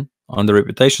then on the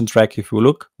reputation track, if you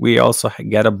look, we also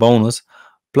get a bonus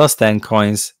plus 10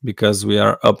 coins because we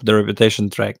are up the reputation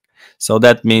track. So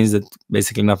that means that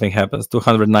basically nothing happens.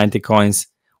 290 coins,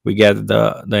 we get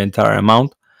the entire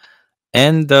amount.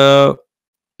 And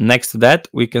next to that,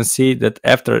 we can see that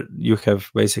after you have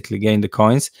basically gained the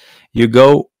coins, you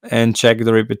go and check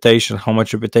the reputation, how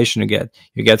much reputation you get.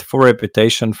 You get 4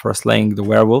 reputation for slaying the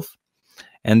werewolf.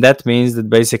 And that means that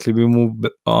basically we move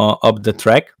up the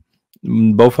track.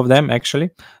 both of them actually.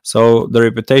 So the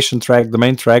reputation track, the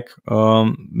main track,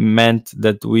 meant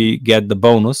that we get the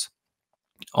bonus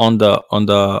on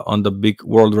the big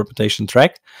world reputation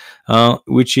track,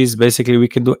 which is basically we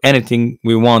can do anything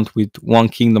we want with one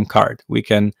kingdom card. We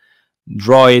can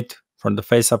draw it from the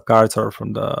face-up cards or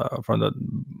from the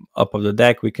up of the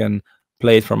deck. We can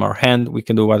play it from our hand. We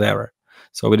can do whatever.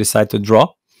 So we decide to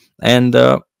draw, and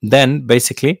then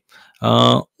basically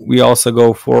we also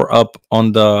go for up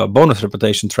on the bonus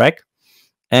reputation track,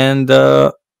 and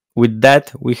with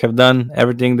that we have done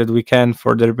everything that we can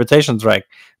for the reputation track.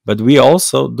 But we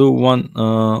also do one.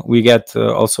 We get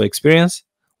also experience,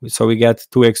 so we get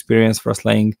 2 experience for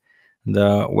slaying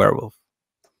the werewolf.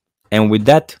 And with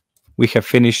that, we have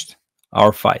finished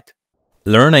our fight.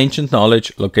 Learn ancient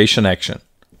knowledge location action.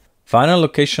 Final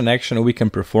location action we can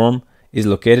perform is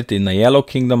located in the yellow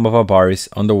kingdom of Abaris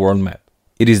on the world map.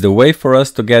 It is the way for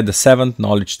us to get the 7th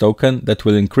knowledge token that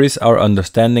will increase our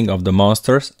understanding of the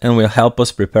monsters and will help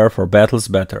us prepare for battles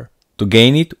better. To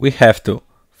gain it, we have to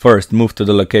first move to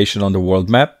the location on the world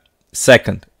map,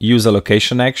 second, use a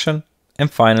location action,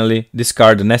 and finally,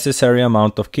 discard the necessary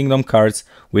amount of kingdom cards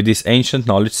with this ancient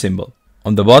knowledge symbol.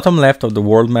 On the bottom left of the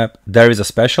world map, there is a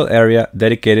special area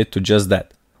dedicated to just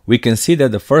that. We can see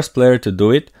that the first player to do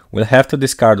it will have to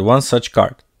discard 1 such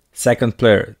card, second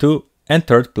player 2, and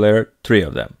third player 3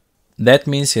 of them. That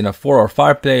means in a 4 or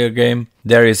 5 player game,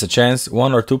 there is a chance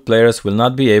 1 or 2 players will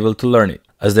not be able to learn it.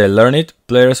 As they learn it,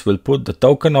 players will put the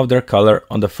token of their color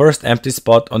on the first empty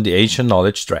spot on the ancient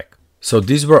knowledge track. So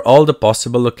these were all the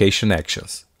possible location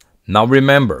actions. Now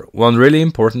remember, one really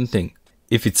important thing.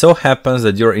 If it so happens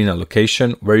that you're in a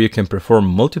location where you can perform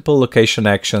multiple location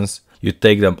actions, you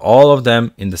take them all of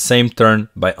them in the same turn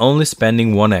by only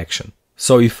spending 1 action.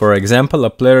 So if for example a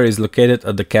player is located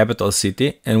at the capital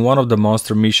city and one of the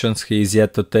monster missions he is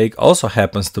yet to take also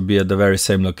happens to be at the very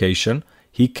same location,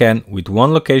 he can, with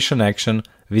 1 location action,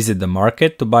 visit the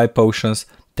market to buy potions,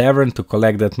 tavern to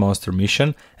collect that monster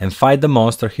mission, and fight the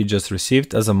monster he just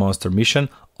received as a monster mission,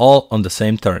 all on the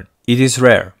same turn. It is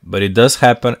rare, but it does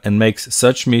happen and makes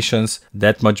such missions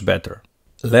that much better.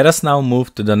 Let us now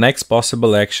move to the next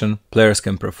possible action players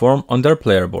can perform on their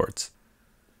player boards.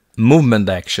 Movement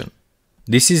action.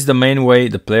 This is the main way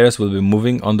the players will be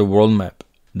moving on the world map.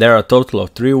 There are a total of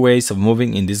 3 ways of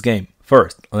moving in this game.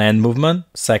 First, land movement,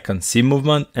 second, sea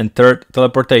movement, and third,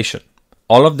 teleportation.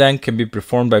 All of them can be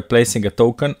performed by placing a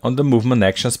token on the movement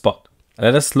action spot.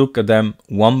 Let us look at them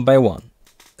one by one.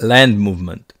 Land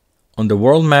movement. On the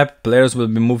world map, players will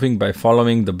be moving by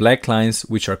following the black lines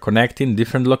which are connecting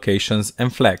different locations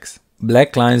and flags.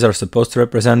 Black lines are supposed to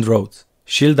represent roads.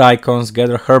 Shield icons,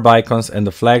 gather herb icons, and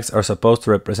the flags are supposed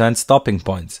to represent stopping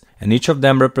points, and each of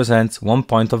them represents 1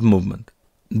 point of movement.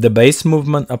 The base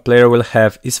movement a player will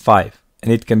have is 5.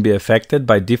 And it can be affected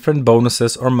by different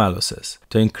bonuses or maluses.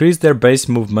 To increase their base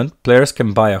movement, players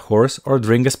can buy a horse or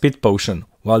drink a speed potion,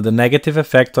 while the negative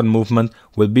effect on movement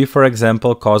will be, for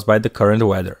example, caused by the current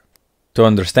weather. To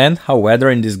understand how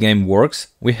weather in this game works,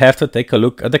 we have to take a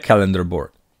look at the calendar board.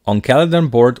 On calendar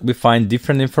board we find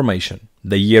different information: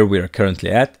 the year we are currently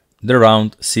at, the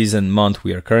round, season, month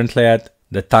we are currently at,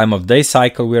 the time of day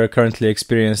cycle we are currently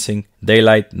experiencing,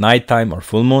 daylight, nighttime or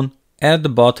full moon, and at the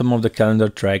bottom of the calendar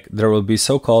track there will be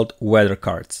so-called weather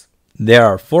cards. There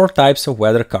are 4 types of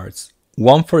weather cards,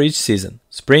 1 for each season: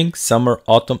 spring, summer,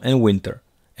 autumn and winter,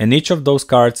 and each of those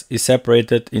cards is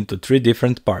separated into 3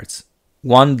 different parts.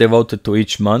 1 devoted to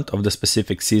each month of the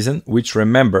specific season, which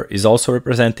remember is also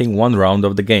representing 1 round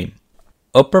of the game.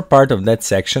 Upper part of that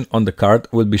section on the card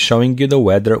will be showing you the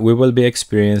weather we will be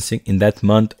experiencing in that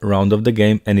month, round of the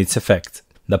game and its effects.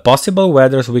 The possible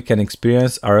weathers we can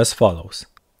experience are as follows: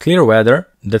 clear weather,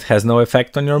 that has no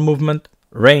effect on your movement;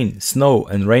 rain, snow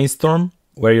and rainstorm,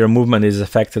 where your movement is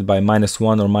affected by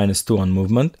 -1 or -2 on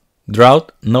movement;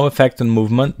 drought, no effect on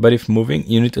movement, but if moving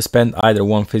you need to spend either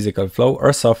 1 physical flow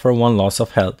or suffer 1 loss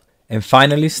of health; and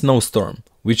finally snowstorm,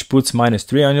 which puts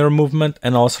 -3 on your movement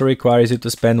and also requires you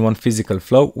to spend 1 physical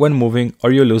flow when moving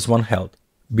or you lose 1 health.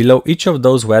 Below each of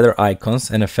those weather icons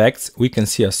and effects we can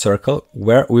see a circle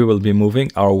where we will be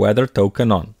moving our weather token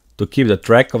on, to keep the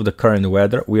track of the current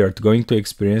weather we are going to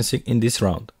experiencing in this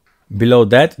round. Below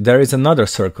that there is another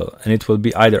circle, and it will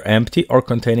be either empty or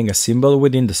containing a symbol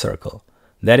within the circle.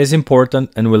 That is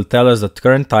important and will tell us the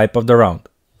current type of the round.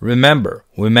 Remember,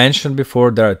 we mentioned before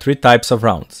there are 3 types of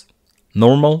rounds: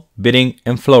 normal, bidding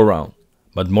and flow round,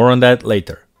 but more on that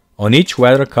later. On each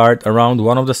weather card around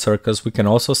one of the circles we can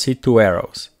also see 2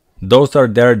 arrows. Those are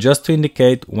there just to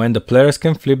indicate when the players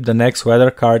can flip the next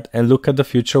weather card and look at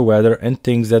the future weather and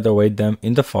things that await them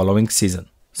in the following season.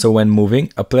 So when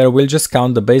moving, a player will just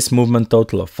count the base movement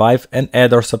total of 5 and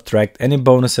add or subtract any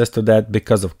bonuses to that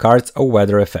because of cards or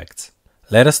weather effects.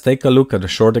 Let us take a look at a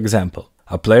short example.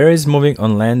 A player is moving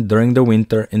on land during the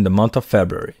winter in the month of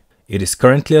February. It is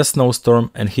currently a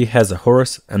snowstorm and he has a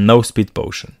horse and no speed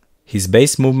potion. His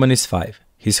base movement is 5.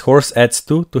 His horse adds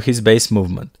 2 to his base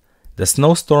movement. The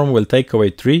snowstorm will take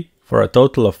away 3 for a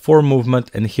total of 4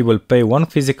 movement and he will pay 1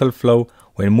 physical flow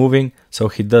when moving so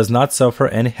he does not suffer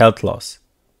any health loss.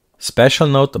 Special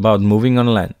note about moving on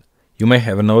land. You may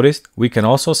have noticed we can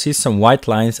also see some white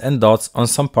lines and dots on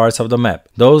some parts of the map.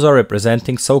 Those are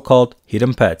representing so-called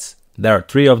hidden paths. There are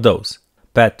 3 of those.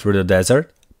 Path through the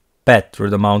desert, path through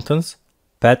the mountains,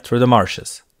 path through the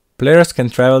marshes. Players can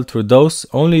travel through those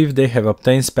only if they have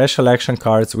obtained special action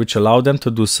cards which allow them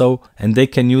to do so, and they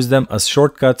can use them as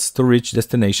shortcuts to reach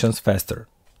destinations faster.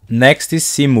 Next is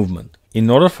sea movement. In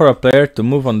order for a player to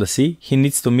move on the sea, he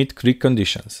needs to meet 3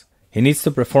 conditions. He needs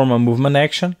to perform a movement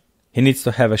action, he needs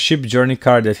to have a ship journey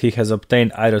card that he has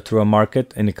obtained either through a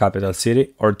market in the capital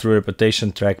city or through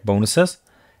reputation track bonuses,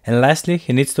 and lastly,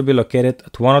 he needs to be located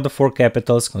at one of the 4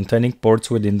 capitals containing ports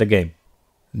within the game.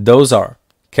 Those are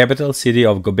capital city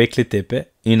of Göbekli Tepe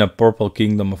in a purple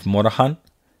kingdom of Morahan,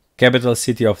 capital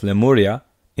city of Lemuria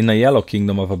in a yellow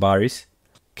kingdom of Abaris,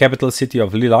 capital city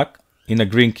of Lilac in a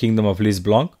green kingdom of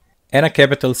Lisblanc, and a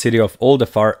capital city of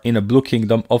Oldefar in a blue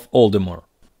kingdom of Oldemor.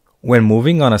 When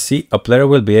moving on a sea, a player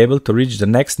will be able to reach the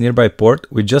next nearby port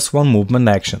with just 1 movement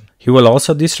action. He will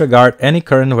also disregard any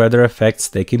current weather effects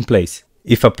taking place.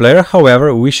 If a player,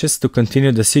 however, wishes to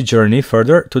continue the sea journey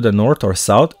further to the north or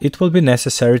south, it will be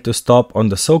necessary to stop on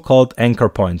the so-called anchor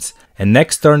points, and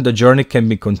next turn the journey can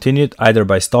be continued either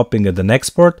by stopping at the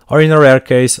next port or in a rare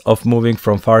case of moving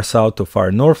from far south to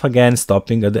far north again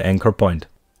stopping at the anchor point.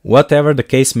 Whatever the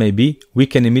case may be, we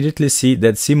can immediately see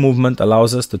that sea movement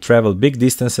allows us to travel big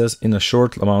distances in a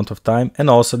short amount of time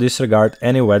and also disregard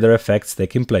any weather effects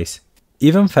taking place.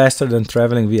 Even faster than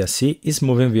traveling via sea is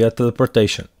moving via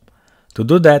teleportation. To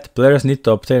do that, players need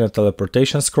to obtain a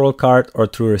teleportation scroll card or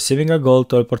through receiving a gold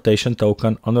teleportation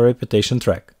token on the reputation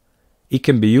track. It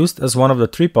can be used as one of the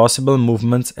 3 possible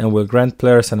movements and will grant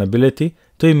players an ability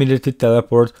to immediately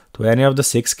teleport to any of the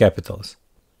 6 capitals.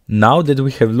 Now that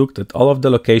we have looked at all of the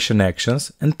location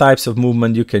actions and types of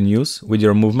movement you can use with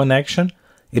your movement action,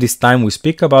 it is time we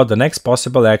speak about the next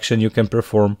possible action you can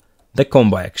perform, the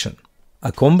combo action.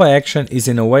 A combo action is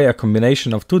in a way a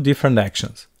combination of 2 different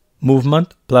actions.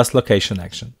 Movement plus location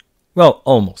action. Well,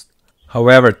 almost.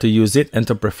 However, to use it and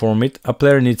to perform it, a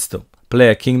player needs to play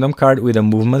a kingdom card with a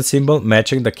movement symbol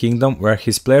matching the kingdom where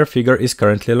his player figure is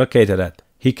currently located at.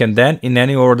 He can then in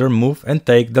any order move and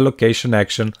take the location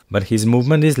action, but his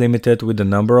movement is limited with the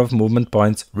number of movement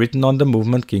points written on the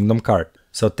movement kingdom card.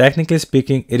 So technically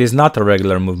speaking, it is not a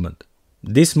regular movement.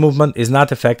 This movement is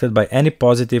not affected by any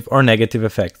positive or negative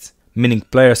effects, meaning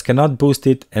players cannot boost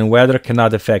it and weather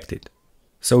cannot affect it.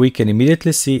 So we can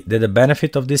immediately see that the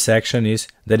benefit of this action is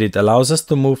that it allows us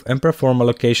to move and perform a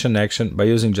location action by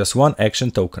using just 1 action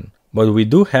token. But we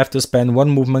do have to spend 1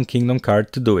 movement kingdom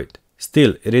card to do it.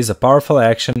 Still, it is a powerful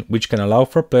action which can allow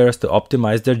for players to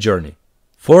optimize their journey.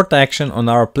 4th action on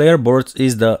our player boards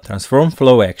is the transform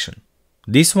flow action.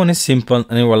 This one is simple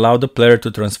and it will allow the player to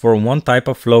transform one type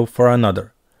of flow for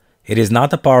another. It is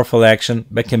not a powerful action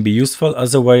but can be useful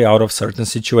as a way out of certain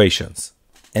situations.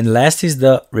 And last is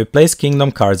the replace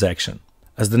kingdom cards action.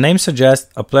 As the name suggests,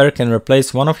 a player can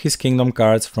replace one of his kingdom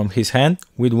cards from his hand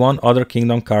with one other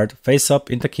kingdom card face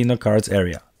up in the kingdom cards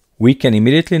area. We can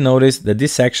immediately notice that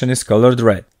this action is colored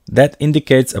red. That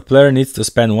indicates a player needs to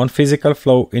spend 1 physical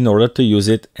flow in order to use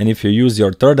it, and if you use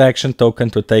your 3rd action token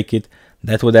to take it,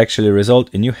 that would actually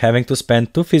result in you having to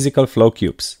spend 2 physical flow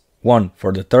cubes. 1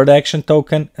 for the 3rd action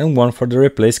token and 1 for the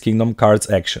replace kingdom cards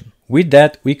action. With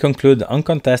that, we conclude the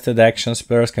uncontested actions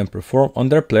players can perform on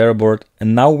their player board,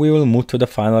 and now we will move to the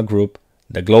final group,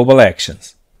 the global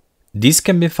actions. These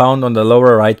can be found on the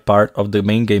lower right part of the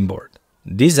main game board.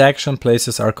 These action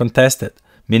places are contested,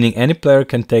 meaning any player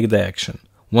can take the action.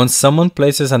 Once someone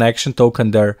places an action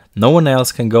token there, no one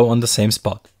else can go on the same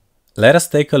spot. Let us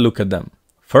take a look at them.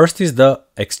 First is the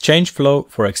exchange flow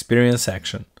for experience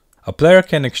action. A player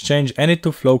can exchange any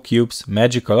 2 flow cubes,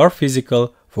 magical or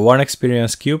physical, for 1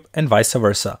 experience cube and vice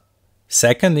versa.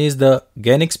 Second is the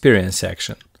gain experience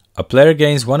action. A player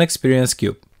gains 1 experience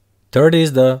cube. Third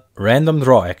is the random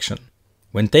draw action.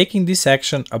 When taking this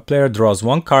action, a player draws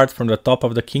 1 card from the top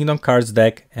of the kingdom cards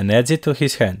deck and adds it to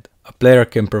his hand. A player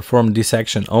can perform this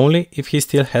action only if he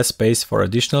still has space for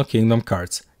additional kingdom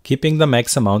cards, keeping the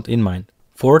max amount in mind.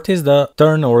 Fourth is the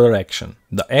turn order action.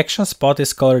 The action spot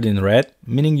is colored in red,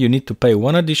 meaning you need to pay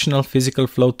one additional physical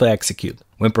float to execute.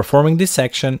 When performing this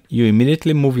action, you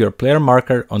immediately move your player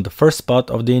marker on the first spot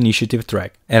of the initiative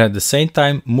track, and at the same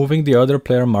time moving the other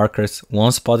player markers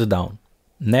one spot down.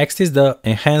 Next is the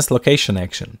enhance location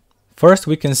action. First,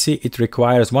 we can see it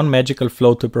requires one magical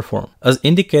float to perform, as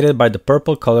indicated by the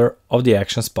purple color of the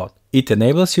action spot. It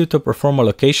enables you to perform a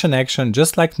location action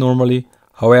just like normally.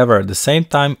 However, at the same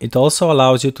time, it also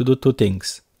allows you to do two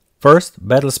things. First,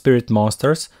 battle spirit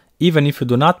monsters, even if you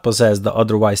do not possess the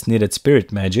otherwise needed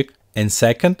spirit magic. And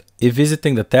second, if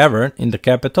visiting the tavern in the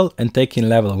capital and taking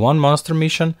level 1 monster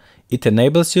mission, it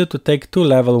enables you to take 2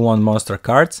 level 1 monster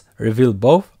cards, reveal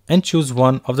both, and choose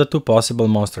one of the 2 possible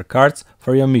monster cards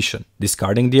for your mission,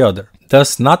 discarding the other.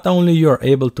 Thus, not only you are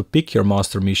able to pick your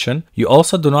monster mission, you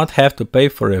also do not have to pay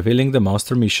for revealing the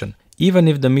monster mission, even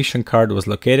if the mission card was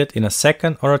located in a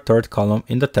second or a third column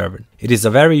in the tavern. It is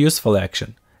a very useful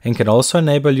action, and can also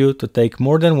enable you to take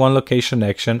more than one location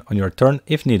action on your turn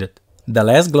if needed. The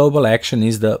last global action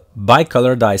is the buy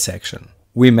color dice action.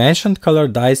 We mentioned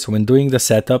colored dice when doing the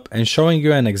setup and showing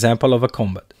you an example of a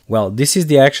combat. Well, this is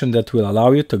the action that will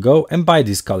allow you to go and buy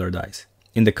these colored dice.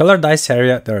 In the colored dice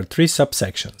area there are 3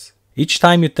 subsections. Each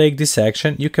time you take this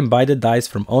action, you can buy the dice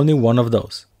from only one of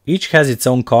those. Each has its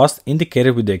own cost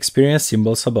indicated with the experience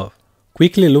symbols above.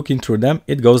 Quickly looking through them,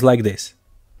 it goes like this.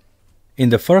 In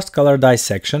the first color dice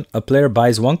section, a player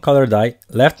buys one color die,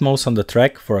 leftmost on the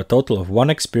track, for a total of 1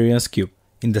 experience cube.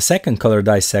 In the second color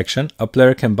dice section, a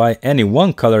player can buy any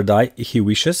one color die he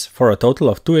wishes for a total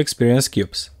of 2 experience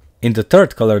cubes. In the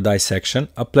third color dice section,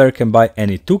 a player can buy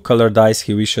any 2 color dice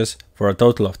he wishes for a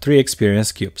total of 3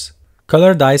 experience cubes.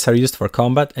 Color dice are used for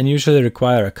combat and usually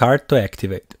require a card to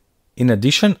activate. In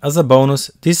addition, as a bonus,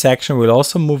 this action will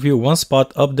also move you one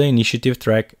spot up the initiative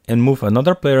track and move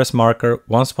another player's marker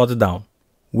one spot down.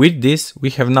 With this, we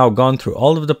have now gone through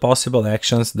all of the possible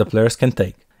actions the players can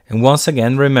take. And once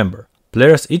again, remember,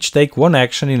 players each take one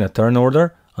action in a turn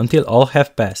order until all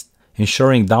have passed,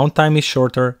 ensuring downtime is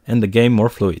shorter and the game more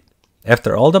fluid.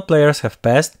 After all the players have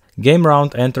passed, game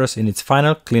round enters in its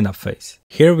final cleanup phase.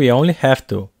 Here we only have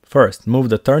to, first, move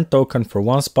the turn token for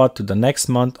one spot to the next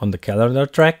month on the calendar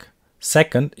track.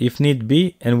 Second, if need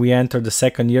be and we enter the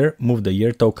second year, move the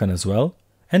year token as well.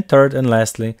 And third and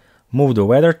lastly, move the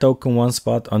weather token one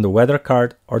spot on the weather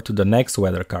card or to the next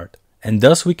weather card. And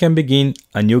thus we can begin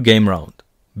a new game round.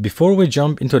 Before we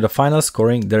jump into the final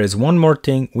scoring, there is one more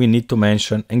thing we need to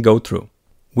mention and go through.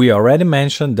 We already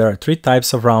mentioned there are 3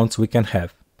 types of rounds we can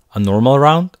have: a normal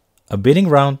round, a bidding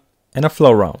round, and a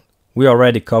flow round. We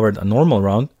already covered a normal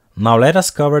round, now let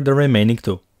us cover the remaining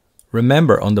 2.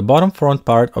 Remember, on the bottom front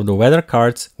part of the weather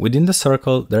cards, within the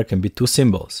circle there can be 2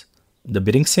 symbols: the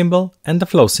bidding symbol and the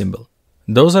flow symbol.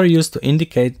 Those are used to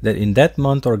indicate that in that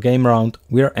month or game round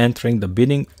we are entering the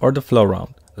bidding or the flow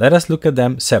round. Let us look at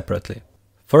them separately.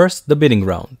 First, the bidding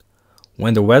round.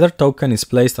 When the weather token is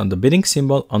placed on the bidding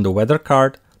symbol on the weather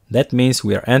card, that means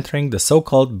we are entering the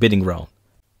so-called bidding round.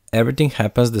 Everything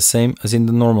happens the same as in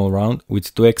the normal round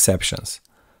with 2 exceptions.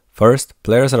 First,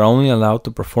 players are only allowed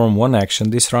to perform one action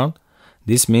this round.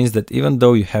 This means that even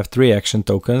though you have 3 action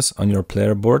tokens on your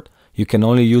player board, you can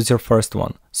only use your first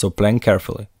one, so plan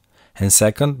carefully. And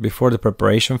second, before the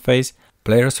preparation phase,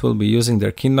 players will be using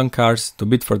their kingdom cards to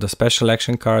bid for the special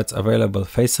action cards available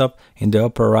face up in the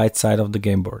upper right side of the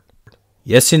game board.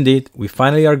 Yes indeed, we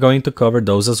finally are going to cover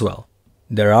those as well.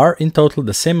 There are in total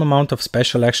the same amount of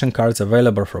special action cards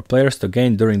available for players to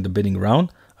gain during the bidding round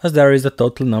as there is the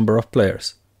total number of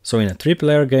players. So in a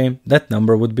 3-player game, that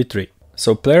number would be 3.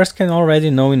 So players can already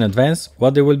know in advance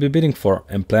what they will be bidding for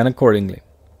and plan accordingly.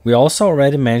 We also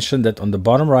already mentioned that on the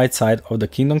bottom right side of the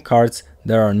kingdom cards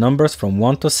there are numbers from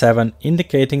 1 to 7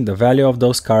 indicating the value of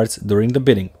those cards during the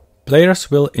bidding.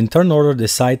 Players will in turn order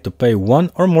decide to pay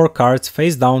 1 or more cards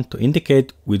face down to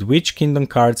indicate with which kingdom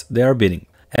cards they are bidding.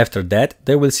 After that,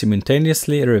 they will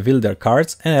simultaneously reveal their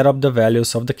cards and add up the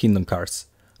values of the kingdom cards.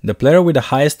 The player with the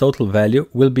highest total value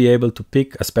will be able to pick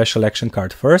a special action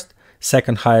card first,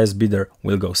 second highest bidder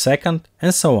will go second,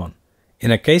 and so on.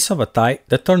 In a case of a tie,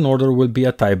 the turn order will be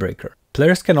a tiebreaker.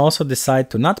 Players can also decide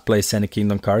to not place any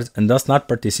kingdom cards and thus not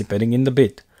participating in the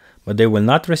bid, but they will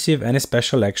not receive any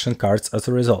special action cards as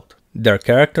a result. Their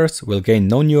characters will gain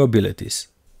no new abilities.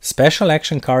 Special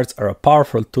action cards are a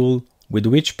powerful tool with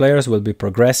which players will be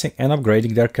progressing and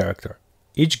upgrading their character.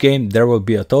 Each game there will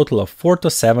be a total of 4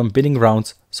 to 7 bidding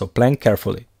rounds, so plan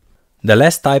carefully. The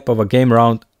last type of a game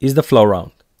round is the flow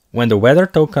round. When the weather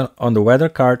token on the weather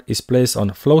card is placed on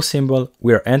a flow symbol,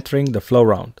 we are entering the flow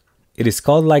round. It is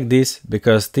called like this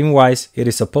because theme-wise it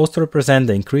is supposed to represent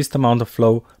the increased amount of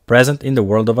flow present in the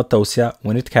world of Atosia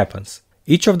when it happens.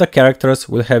 Each of the characters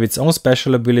will have its own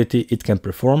special ability it can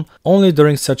perform only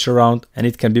during such a round, and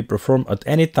it can be performed at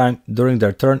any time during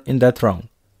their turn in that round.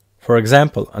 For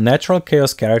example, a natural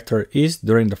chaos character is,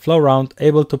 during the flow round,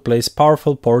 able to place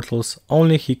powerful portals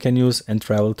only he can use and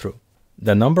travel through.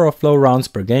 The number of flow rounds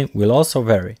per game will also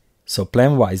vary, so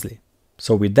plan wisely.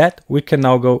 So with that, we can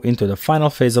now go into the final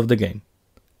phase of the game.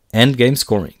 Endgame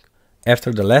scoring.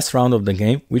 After the last round of the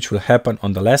game, which will happen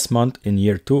on the last month in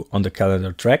year 2 on the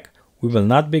calendar track, we will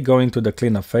not be going to the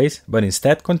cleanup phase, but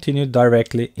instead continue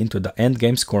directly into the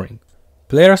endgame scoring.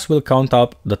 Players will count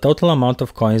up the total amount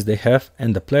of coins they have,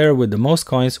 and the player with the most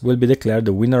coins will be declared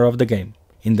the winner of the game.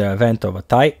 In the event of a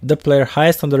tie, the player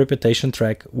highest on the reputation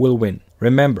track will win.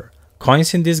 Remember,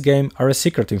 coins in this game are a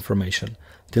secret information,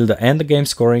 till the endgame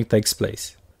scoring takes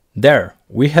place. There,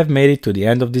 we have made it to the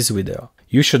end of this video.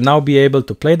 You should now be able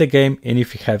to play the game, and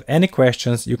if you have any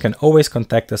questions, you can always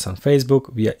contact us on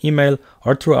Facebook, via email,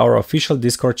 or through our official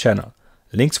Discord channel.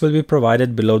 Links will be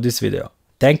provided below this video.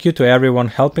 Thank you to everyone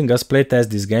helping us playtest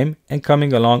this game and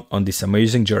coming along on this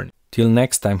amazing journey. Till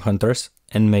next time, hunters,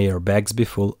 and may your bags be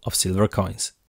full of silver coins.